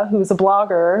Diva, who's a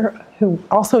blogger who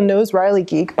also knows Riley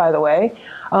Geek, by the way,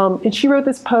 and she wrote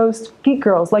this post, "Geek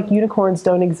Girls, like unicorns,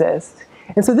 don't exist."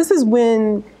 And so this is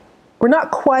when we're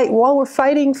not quite, while we're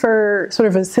fighting for sort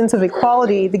of a sense of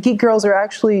equality, the geek girls are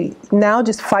actually now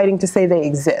just fighting to say they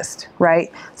exist, right?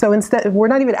 So instead, we're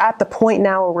not even at the point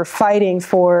now where we're fighting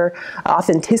for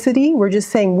authenticity. We're just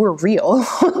saying we're real.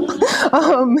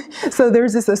 So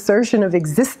there's this assertion of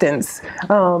existence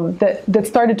that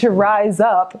started to rise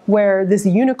up, where this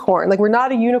unicorn, like, we're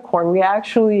not a unicorn, we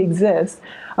actually exist.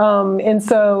 And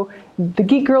so the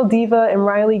Geek Girl Diva and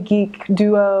Riley Geek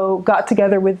duo got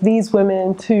together with these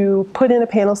women to put in a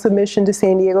panel submission to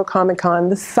San Diego Comic-Con,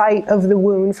 the site of the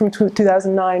wound from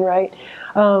 2009, right?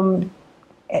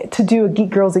 To do a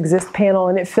Geek Girls Exist panel,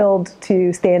 and it filled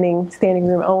to standing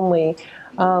room only.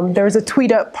 There was a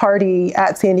tweet-up party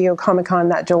at San Diego Comic-Con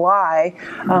that July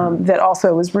that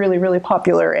also was really, really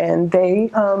popular, and they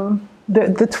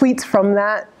the tweets from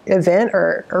that event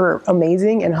are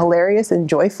amazing and hilarious and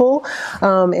joyful.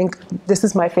 And this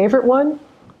is my favorite one.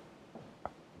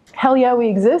 Hell yeah, we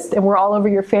exist, and we're all over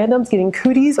your fandoms getting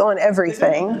cooties on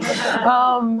everything.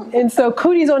 And so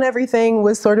cooties on everything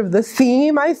was sort of the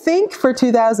theme, I think, for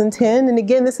 2010. And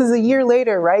again, this is a year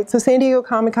later, right? So San Diego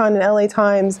Comic-Con and LA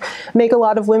Times make a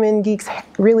lot of women geeks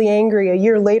really angry. A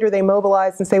year later, they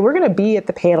mobilize and say, we're going to be at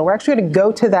the panel. We're actually going to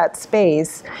go to that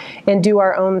space and do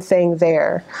our own thing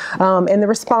there. And the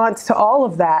response to all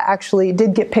of that actually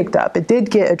did get picked up. It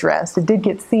did get addressed. It did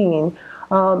get seen.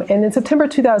 And in September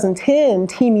 2010,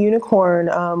 Team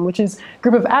Unicorn, which is a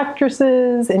group of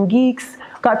actresses and geeks,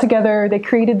 got together. They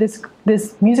created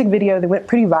this music video that went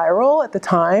pretty viral at the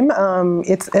time.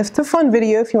 It's a fun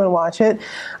video if you want to watch it.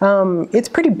 It's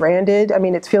pretty branded. I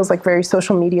mean, it feels like very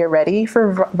social media ready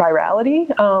for virality,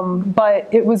 but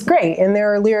it was great. And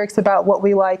there are lyrics about what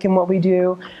we like and what we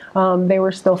do. They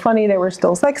were still funny, they were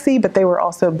still sexy, but they were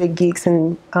also big geeks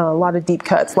and a lot of deep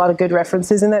cuts, a lot of good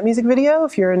references in that music video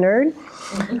if you're a nerd.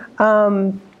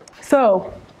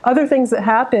 So other things that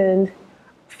happened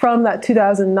from that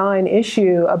 2009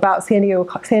 issue about San Diego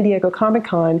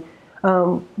Comic-Con,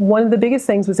 one of the biggest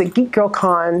things was that Geek Girl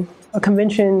Con, a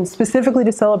convention specifically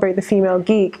to celebrate the female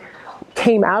geek,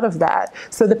 came out of that.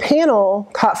 So the panel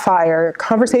caught fire.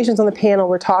 Conversations on the panel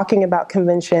were talking about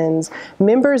conventions.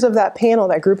 Members of that panel,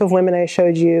 that group of women I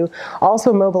showed you,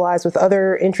 also mobilized with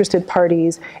other interested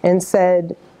parties and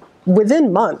said,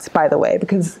 within months, by the way,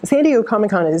 because San Diego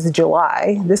Comic-Con is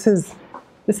July, this is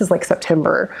like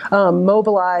September,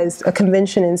 mobilized a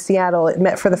convention in Seattle. It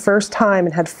met for the first time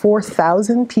and had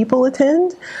 4,000 people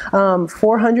attend.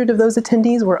 400 of those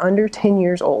attendees were under 10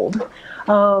 years old.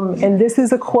 And this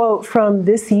is a quote from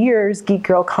this year's Geek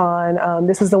Girl Con.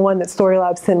 This is the one that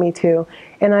Storylab sent me to.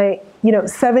 And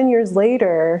 7 years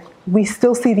later, we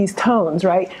still see these tones,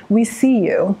 right? We see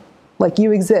you, like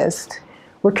you exist.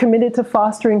 We're committed to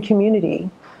fostering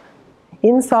community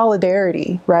in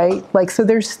solidarity, right? Like, so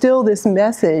there's still this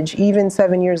message, even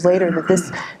 7 years later, that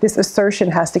this assertion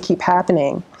has to keep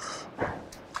happening.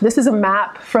 This is a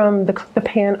map from the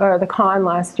con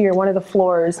last year, one of the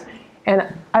floors.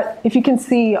 And if you can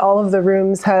see, all of the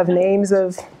rooms have names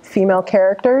of female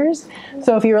characters.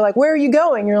 So if you were like, where are you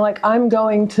going? You're like, I'm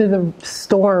going to the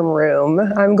Storm room.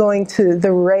 I'm going to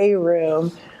the Ray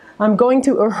room. I'm going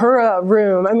to Uhura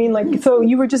room. I mean, like, so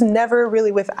you were just never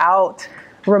really without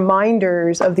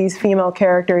reminders of these female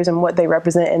characters and what they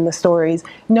represent in the stories,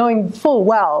 knowing full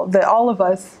well that all of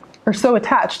us are so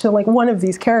attached to like one of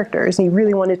these characters, and you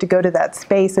really wanted to go to that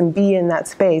space and be in that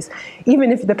space.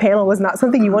 Even if the panel was not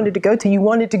something you wanted to go to, you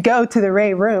wanted to go to the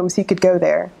Ray room so you could go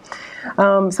there.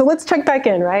 So let's check back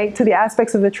in, right, to the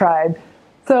aspects of the tribe.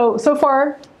 So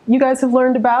far, you guys have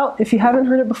learned about, if you haven't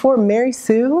heard it before, Mary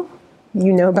Sue.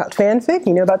 You know about fanfic,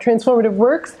 you know about transformative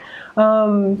works.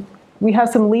 We have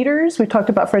some leaders. We've talked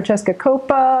about Francesca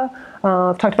Coppa.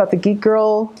 I've talked about the Geek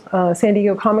Girl San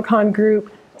Diego Comic-Con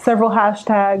group, several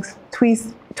hashtags,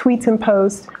 tweets and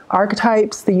posts,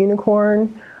 archetypes, the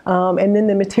unicorn, and then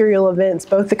the material events,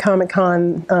 both the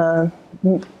Comic-Con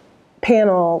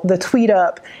panel, the tweet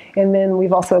up, and then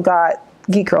we've also got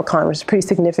Geek Girl Con, which is a pretty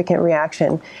significant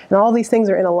reaction. And all these things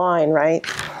are in a line, right?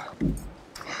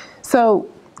 So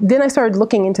then I started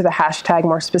looking into the hashtag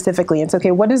more specifically. It's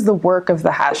okay, what is the work of the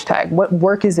hashtag? What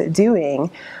work is it doing?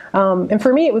 And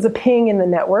for me, it was a ping in the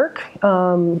network,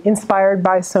 inspired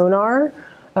by Sonar.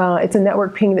 It's a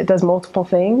network ping that does multiple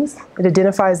things. It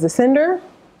identifies the sender,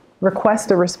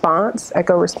 requests a response,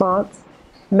 echo response,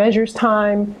 measures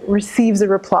time, receives a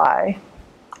reply,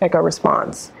 echo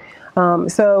response.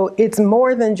 So it's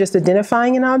more than just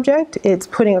identifying an object, it's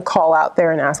putting a call out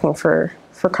there and asking for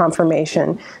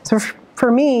confirmation. So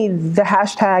for me, the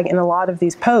hashtag in a lot of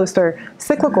these posts are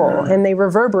cyclical and they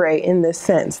reverberate in this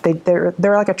sense. They're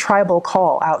like a tribal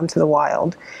call out into the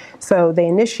wild. So they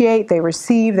initiate, they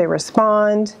receive, they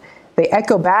respond, they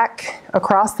echo back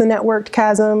across the networked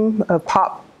chasm of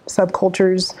pop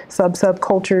subcultures,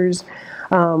 subcultures.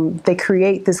 They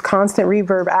create this constant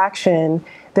reverb action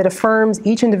that affirms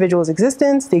each individual's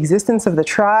existence, the existence of the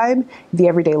tribe, the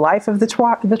everyday life of the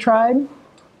tribe.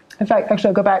 In fact, actually,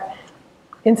 I'll go back.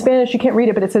 In Spanish, you can't read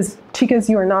it, but it says, "Chicas,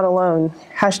 you are not alone."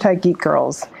 Hashtag Geek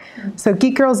Girls. So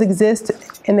Geek Girls exist,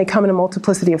 and they come in a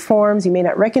multiplicity of forms. You may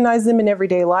not recognize them in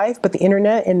everyday life, but the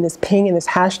internet and this ping and this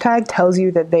hashtag tells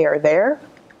you that they are there.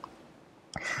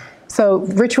 So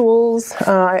rituals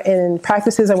and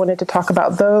practices, I wanted to talk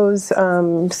about those.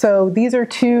 So these are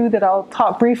two that I'll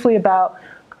talk briefly about.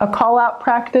 A call-out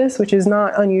practice, which is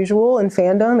not unusual in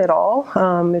fandom at all.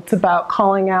 It's about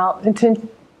calling out,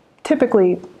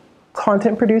 typically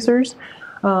content producers,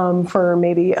 for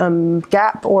maybe a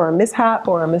gap or a mishap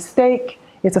or a mistake.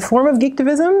 It's a form of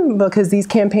geektivism because these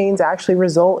campaigns actually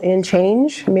result in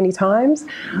change many times.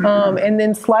 And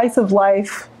then slice of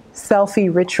life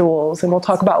selfie rituals, and we'll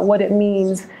talk about what it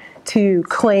means to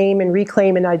claim and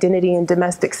reclaim an identity in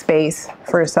domestic space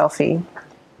for a selfie.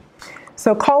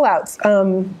 So call-outs,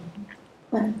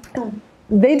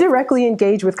 they directly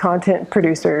engage with content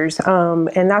producers,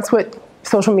 and that's what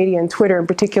social media and Twitter in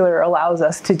particular allows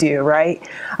us to do, right?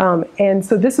 And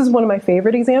so this is one of my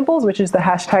favorite examples, which is the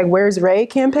hashtag Where's Rey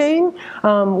campaign.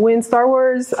 When Star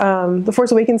Wars The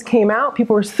Force Awakens came out,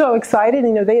 people were so excited.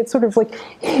 You know, they had sort of like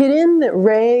hidden that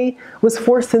Rey was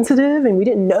Force sensitive and we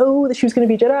didn't know that she was going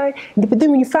to be a Jedi. But then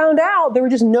when you found out, there were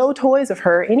just no toys of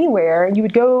her anywhere. And you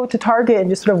would go to Target and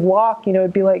just sort of walk, you know,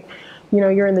 it'd be like, you know,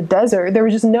 you're in the desert. There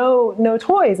was just no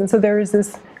toys. And so there was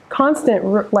this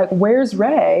constant, like, where's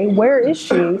Rey? Where is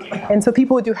she? And so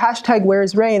people would do hashtag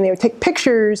Where's Rey, and they would take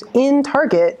pictures in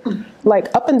Target,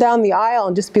 like up and down the aisle,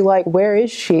 and just be like, where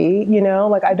is she? You know,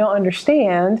 like, I don't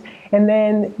understand. And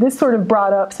then this sort of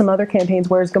brought up some other campaigns.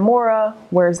 Where's Gamora?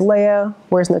 Where's Leia?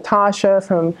 Where's Natasha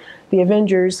from the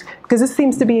Avengers? Because this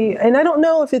seems to be, and I don't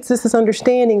know if it's just this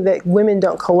understanding that women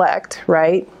don't collect,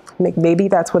 right? Maybe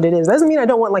that's what it is. Doesn't mean I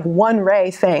don't want like one Rey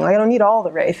thing. Like, I don't need all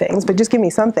the Rey things, but just give me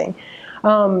something.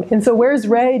 And so Where's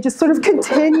Rey just sort of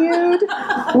continued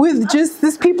with just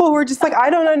this people who were just like,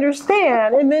 I don't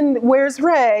understand. And then Where's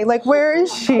Rey? Like, where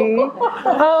is she?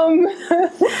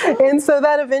 And so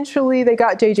that eventually they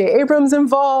got J.J. Abrams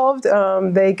involved.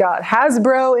 They got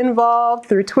Hasbro involved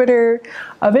through Twitter.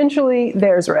 Eventually,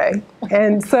 there's Rey.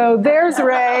 And so there's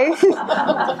Rey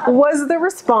was the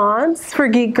response for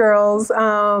Geek Girls.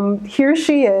 Here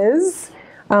she is.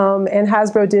 And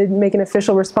Hasbro did make an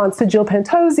official response to Jill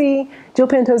Pantozzi. Jill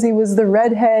Pantozzi was the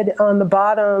redhead on the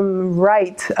bottom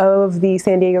right of the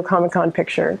San Diego Comic-Con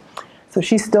picture. So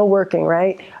she's still working,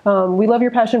 right? We love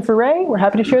your passion for Rey. We're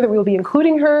happy to share that we will be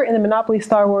including her in the Monopoly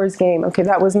Star Wars game. Okay,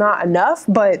 that was not enough,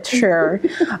 but sure.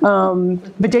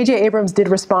 But J.J. Abrams did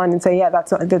respond and say, yeah,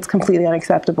 that's completely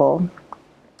unacceptable.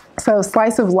 So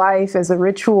slice of life as a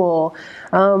ritual.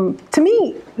 To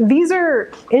me, these are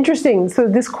interesting. So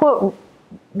this quote,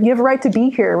 you have a right to be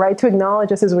here, right to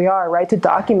acknowledge us as we are, right to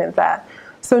document that.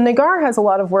 So Nagar has a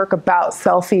lot of work about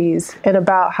selfies and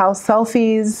about how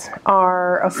selfies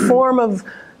are a form of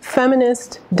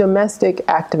feminist domestic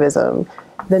activism.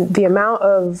 The amount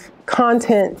of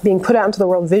content being put out into the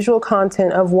world, visual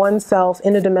content of oneself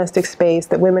in a domestic space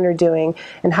that women are doing,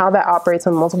 and how that operates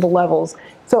on multiple levels.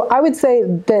 So I would say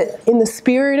that in the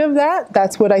spirit of that,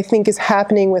 that's what I think is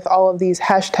happening with all of these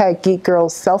hashtag Geek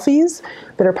Girls selfies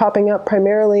that are popping up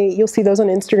primarily. You'll see those on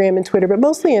Instagram and Twitter, but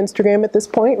mostly Instagram at this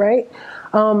point, right?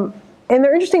 And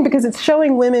they're interesting because it's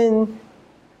showing women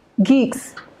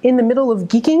geeks in the middle of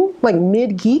geeking, like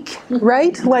mid-geek,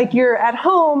 right? Like you're at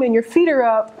home and your feet are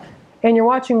up and you're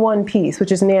watching One Piece,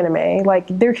 which is an anime. Like,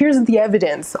 here's the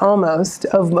evidence, almost,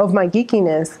 of my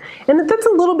geekiness. And that's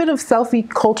a little bit of selfie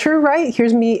culture, right?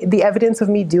 Here's me, the evidence of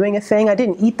me doing a thing. I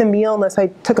didn't eat the meal unless I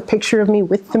took a picture of me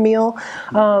with the meal.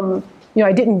 You know,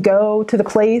 I didn't go to the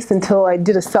place until I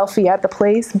did a selfie at the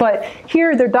place. But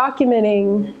here, they're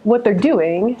documenting what they're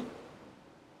doing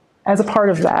as a part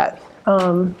of that.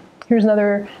 Here's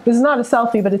another, this is not a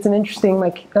selfie, but it's an interesting,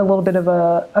 like, a little bit of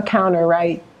a counter,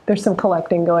 right? There's some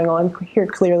collecting going on here,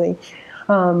 clearly.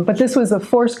 But this was a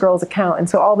Force Girls account, and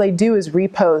so all they do is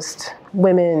repost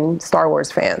women Star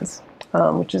Wars fans.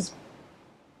 which is,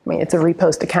 I mean, it's a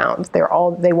repost account.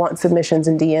 They want submissions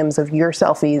and DMs of your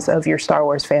selfies of your Star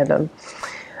Wars fandom.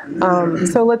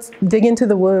 So let's dig into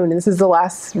the wound. And this is the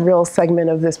last real segment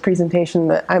of this presentation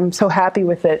that I'm so happy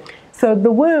with it. So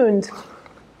the wound,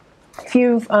 if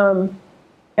you've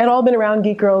at all been around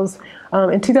Geek Girls,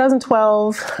 in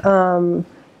 2012,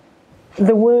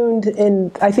 the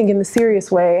wound, I think in the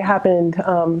serious way, happened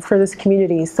for this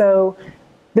community. So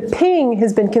the ping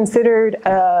has been considered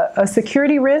a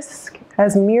security risk,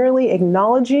 as merely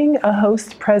acknowledging a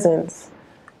host presence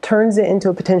turns it into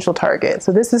a potential target.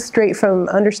 So this is straight from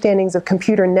understandings of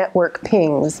computer network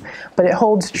pings, but it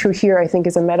holds true here, I think,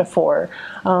 as a metaphor.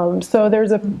 So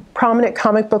there's a prominent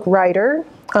comic book writer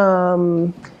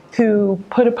who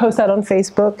put a post out on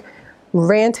Facebook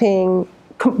ranting,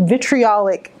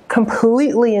 vitriolic,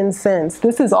 completely incensed.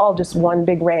 This is all just one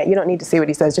big rant. You don't need to see what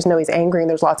he says. Just know he's angry and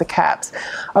there's lots of caps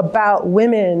about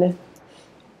women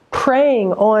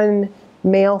preying on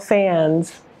male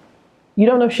fans. You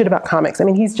don't know shit about comics. I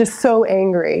mean, he's just so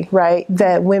angry, right,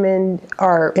 that women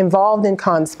are involved in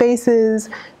con spaces,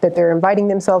 that they're inviting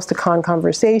themselves to con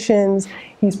conversations.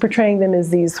 He's portraying them as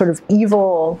these sort of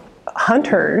evil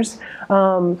hunters.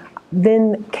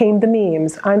 Then came the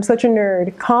memes. I'm such a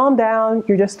nerd. Calm down.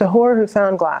 You're just a whore who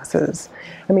found glasses.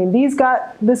 I mean,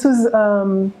 this was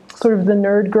sort of the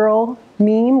nerd girl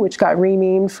meme, which got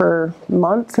re-memed for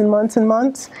months and months and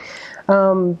months.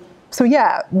 So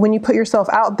yeah, when you put yourself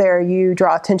out there, you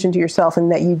draw attention to yourself and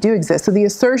that you do exist. So the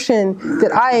assertion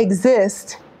that I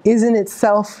exist is in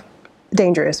itself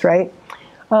dangerous, right?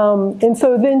 And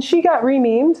so then she got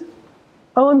re-memed.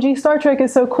 OMG, Star Trek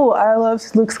is so cool. I love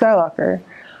Luke Skywalker.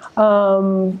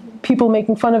 People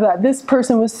making fun of that. This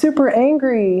person was super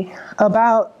angry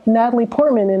about Natalie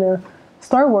Portman in a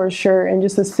Star Wars shirt and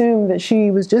just assumed that she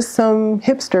was just some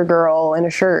hipster girl in a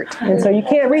shirt. And so you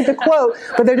can't read the quote,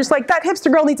 but they're just like, that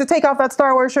hipster girl needs to take off that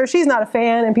Star Wars shirt. She's not a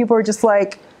fan. And people are just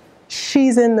like,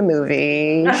 she's in the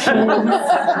movie.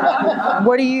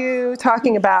 What are you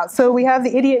talking about? So we have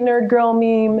the idiot nerd girl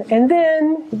meme, and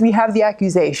then we have the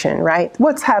accusation, right?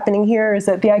 What's happening here is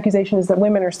that the accusation is that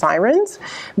women are sirens,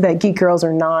 that geek girls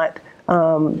are not,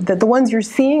 that the ones you're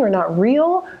seeing are not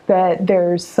real, that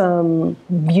there's some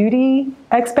beauty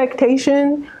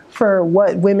expectation for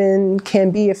what women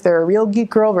can be if they're a real geek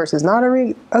girl versus not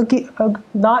a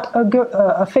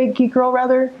fake geek girl,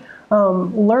 rather.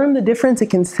 Learn the difference. It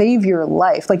can save your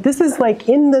life. Like, this is like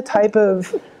in the type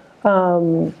of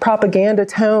propaganda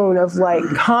tone of like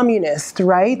communist,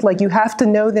 right? Like, you have to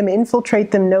know them,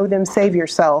 infiltrate them, know them, save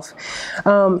yourself.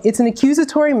 It's an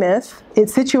accusatory myth. It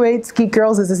situates geek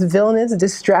girls as this villainous,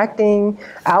 distracting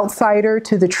outsider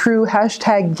to the true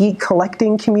hashtag geek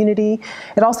collecting community.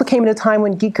 It also came at a time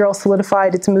when geek girls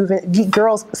solidified its move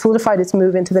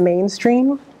into the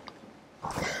mainstream.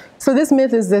 So this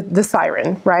myth is the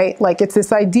siren, right? Like, it's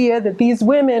this idea that these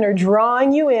women are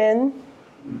drawing you in,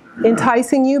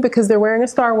 enticing you because they're wearing a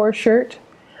Star Wars shirt.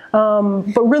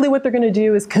 But really what they're going to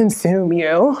do is consume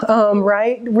you,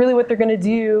 right? Really what they're going to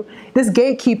do, this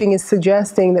gatekeeping is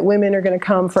suggesting that women are going to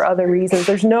come for other reasons.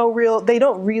 They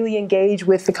don't really engage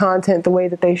with the content the way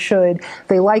that they should.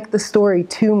 They like the story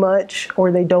too much,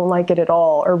 or they don't like it at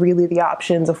all, or really the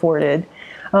options afforded.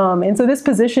 And so this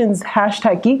positions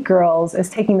hashtag Geek Girls as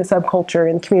taking the subculture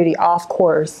and the community off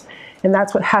course. And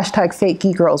that's what hashtag fake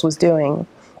Geek Girls was doing.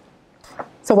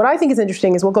 So what I think is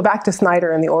interesting is we'll go back to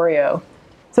Snyder and the Oreo.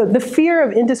 So the fear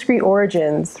of indiscrete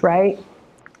origins, right,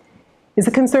 is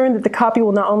a concern that the copy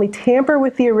will not only tamper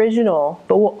with the original,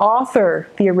 but will author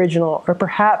the original, or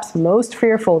perhaps most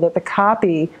fearful that the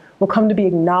copy will come to be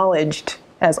acknowledged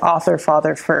as author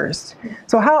father first.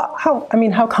 So how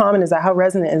common is that? How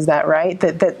resonant is that, right?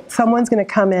 That someone's going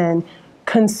to come in,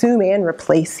 consume and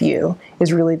replace you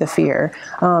is really the fear.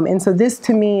 And so this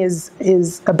to me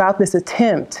is about this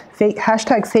attempt.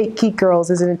 Hashtag fake Geek Girls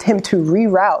is an attempt to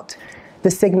reroute the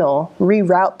signal,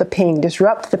 reroute the ping,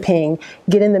 disrupt the ping,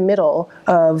 get in the middle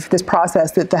of this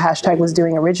process that the hashtag was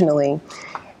doing originally.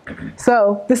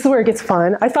 So this is where it gets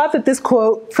fun. I thought that this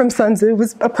quote from Sun Tzu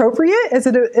was appropriate, as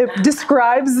it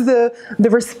describes the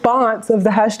response of the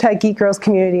hashtag Geek Girls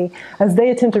community as they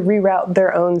attempt to reroute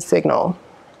their own signal.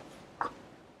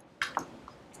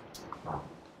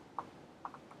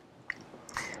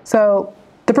 So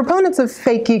the proponents of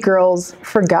fake Geek Girls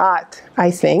forgot,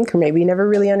 I think, or maybe never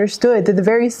really understood, that the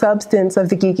very substance of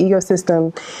the geek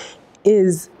ecosystem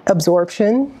is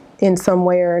absorption in some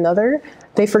way or another.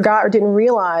 They forgot or didn't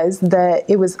realize that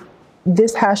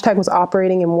this hashtag was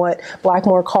operating in what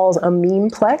Blackmore calls a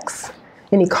memeplex,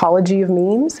 an ecology of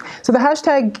memes. So the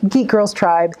hashtag Geek Girls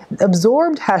tribe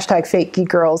absorbed hashtag fake Geek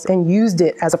Girls and used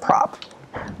it as a prop.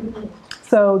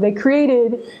 So they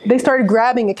started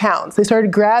grabbing accounts. They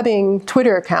started grabbing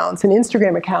Twitter accounts and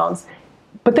Instagram accounts,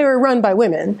 but they were run by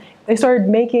women. They started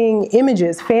making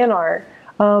images, fan art.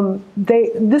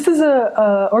 This is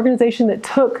a organization that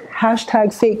took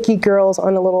hashtag fake geek girls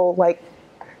on a little like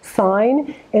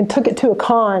sign and took it to a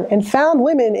con and found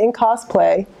women in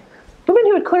cosplay, women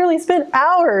who had clearly spent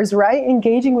hours, right,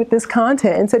 engaging with this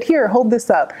content, and said, here, hold this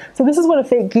up. So this is what a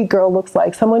fake geek girl looks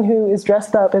like, someone who is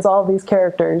dressed up as all of these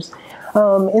characters.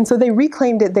 And so they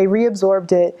reclaimed it, they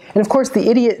reabsorbed it, and of course the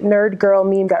idiot nerd girl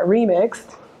meme got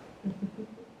remixed,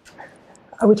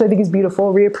 which I think is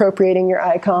beautiful, reappropriating your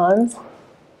icons.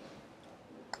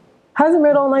 Hasn't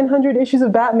read all 900 issues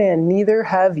of Batman, neither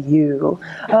have you.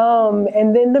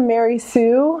 And then the Mary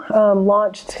Sue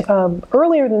launched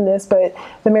earlier than this, but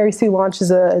the Mary Sue launched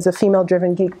as a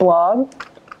female-driven geek blog.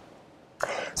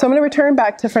 So I'm going to return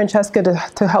back to Francesca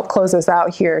to help close us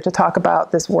out here to talk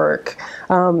about this work.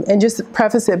 And just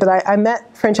preface it, but I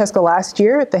met Francesca last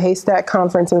year at the Haystack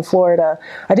Conference in Florida.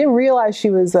 I didn't realize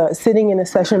she was sitting in a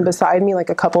session beside me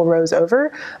like a couple rows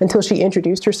over until she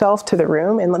introduced herself to the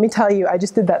room. And let me tell you, I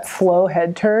just did that slow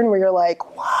head turn where you're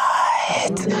like,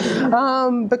 what?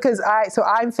 Because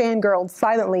I'm fangirled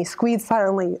silently, squeezed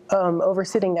silently over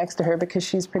sitting next to her because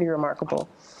she's pretty remarkable.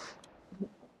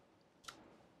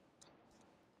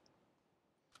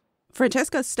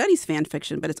 Francesca studies fan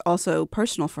fiction, but it's also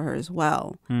personal for her as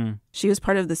well. She was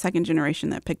part of the second generation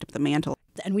that picked up the mantle.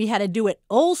 And we had to do it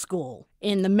old school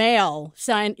in the mail.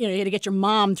 You had to get your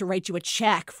mom to write you a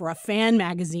check for a fan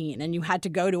magazine, and you had to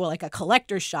go to a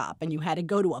collector's shop, and you had to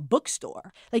go to a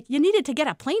bookstore. Like, you needed to get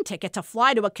a plane ticket to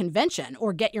fly to a convention,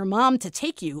 or get your mom to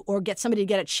take you, or get somebody to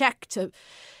get a check to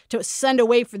send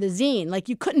away for the zine. Like,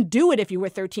 you couldn't do it if you were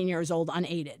 13 years old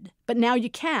unaided. But now you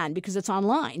can because it's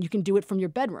online. You can do it from your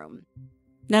bedroom.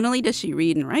 Not only does she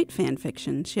read and write fan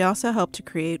fiction, she also helped to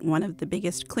create one of the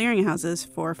biggest clearinghouses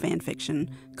for fan fiction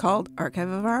called Archive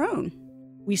of Our Own.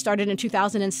 We started in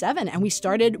 2007, and we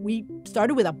started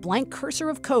with a blank cursor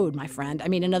of code, my friend. I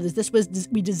mean, in others,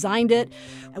 we designed it,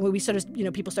 and when we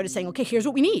started, people started saying, okay, here's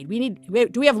what we need.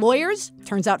 Do we have lawyers?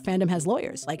 Turns out fandom has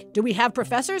lawyers. Like, do we have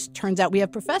professors? Turns out we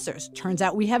have professors. Turns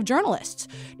out we have journalists.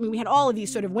 I mean, we had all of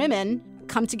these sort of women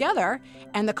come together,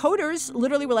 and the coders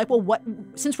literally were like, well,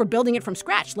 since we're building it from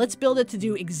scratch, let's build it to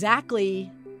do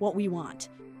exactly what we want.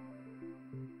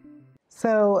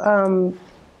 So,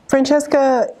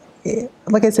 Francesca,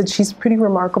 like I said, she's pretty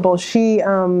remarkable. She,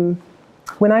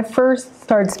 when I first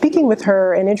started speaking with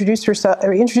her and introduced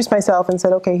myself and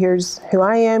said, okay, here's who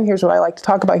I am, here's what I like to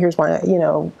talk about, here's what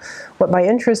my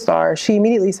interests are, she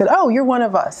immediately said, oh, you're one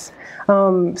of us.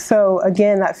 So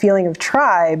again, that feeling of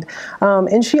tribe.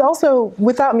 And she also,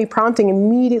 without me prompting,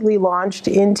 immediately launched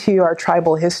into our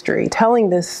tribal history, telling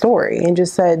this story, and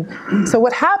just said, so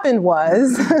what happened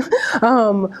was,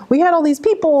 we had all these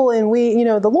people, and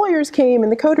the lawyers came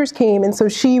and the coders came. And so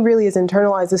she really has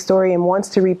internalized the story and wants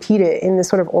to repeat it in this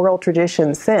sort of oral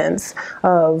tradition sense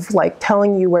of like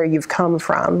telling you where you've come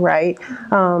from, right?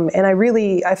 And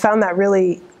I found that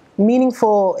really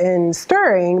meaningful and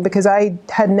stirring because I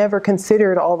had never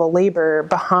considered all the labor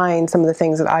behind some of the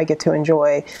things that I get to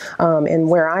enjoy and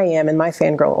where I am in my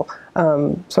fangirl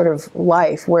sort of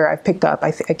life, where I've picked up,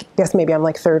 I guess maybe I'm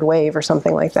like third wave or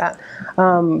something like that.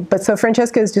 But so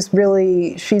Francesca is just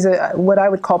really, she's what I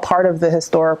would call part of the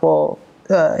historical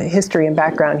history and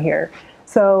background here.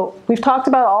 So we've talked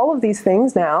about all of these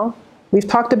things now. We've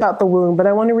talked about the wound, but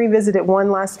I want to revisit it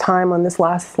one last time on this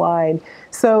last slide.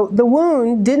 So the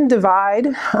wound didn't divide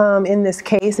in this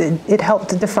case. It helped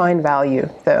to define value,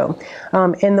 though.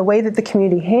 And the way that the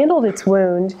community handled its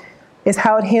wound is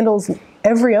how it handles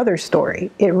every other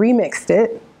story. It remixed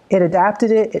it. It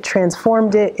adapted it, it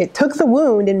transformed it, it took the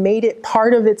wound and made it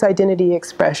part of its identity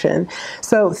expression.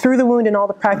 So through the wound and all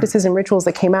the practices and rituals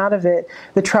that came out of it,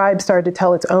 the tribe started to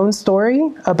tell its own story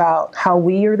about how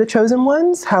we are the chosen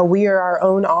ones, how we are our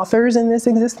own authors in this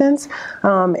existence.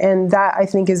 And that, I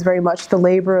think, is very much the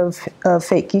labor of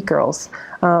Fake Geek Girls.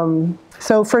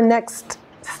 So for next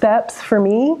steps for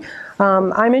me,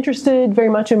 I'm interested very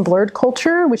much in blurred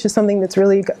culture, which is something that's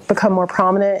really become more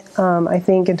prominent, I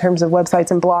think, in terms of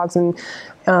websites and blogs and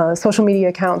social media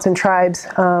accounts and tribes,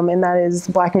 and that is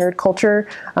Black nerd culture.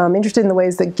 I'm interested in the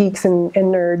ways that geeks and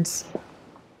nerds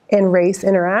and race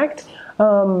interact.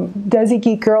 Desi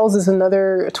Geek Girls is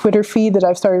another Twitter feed that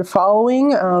I've started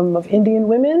following of Indian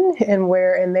women,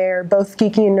 and they're both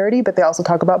geeky and nerdy, but they also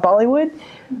talk about Bollywood.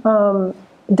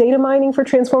 Data mining for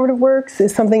transformative works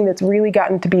is something that's really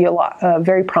gotten to be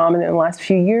very prominent in the last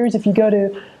few years. If you go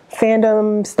to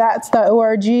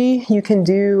fandomstats.org, you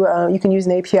can use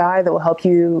an API that will help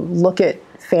you look at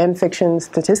fan fiction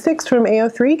statistics from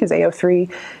AO3, because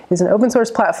AO3 is an open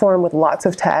source platform with lots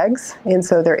of tags, and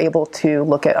so they're able to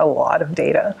look at a lot of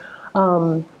data.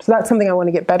 So that's something I want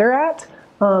to get better at.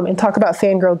 And talk about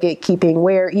fangirl gatekeeping,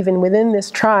 where even within this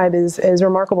tribe, is as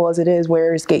remarkable as it is,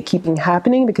 where is gatekeeping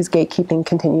happening? Because gatekeeping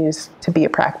continues to be a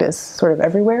practice sort of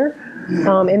everywhere.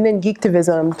 And then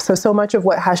geektivism. So much of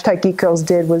what hashtag Geek Girls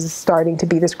did was starting to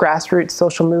be this grassroots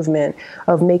social movement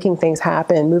of making things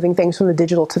happen, moving things from the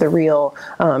digital to the real.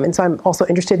 And so I'm also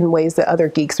interested in ways that other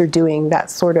geeks are doing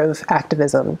that sort of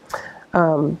activism.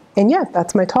 And yeah,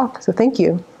 that's my talk. So thank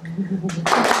you.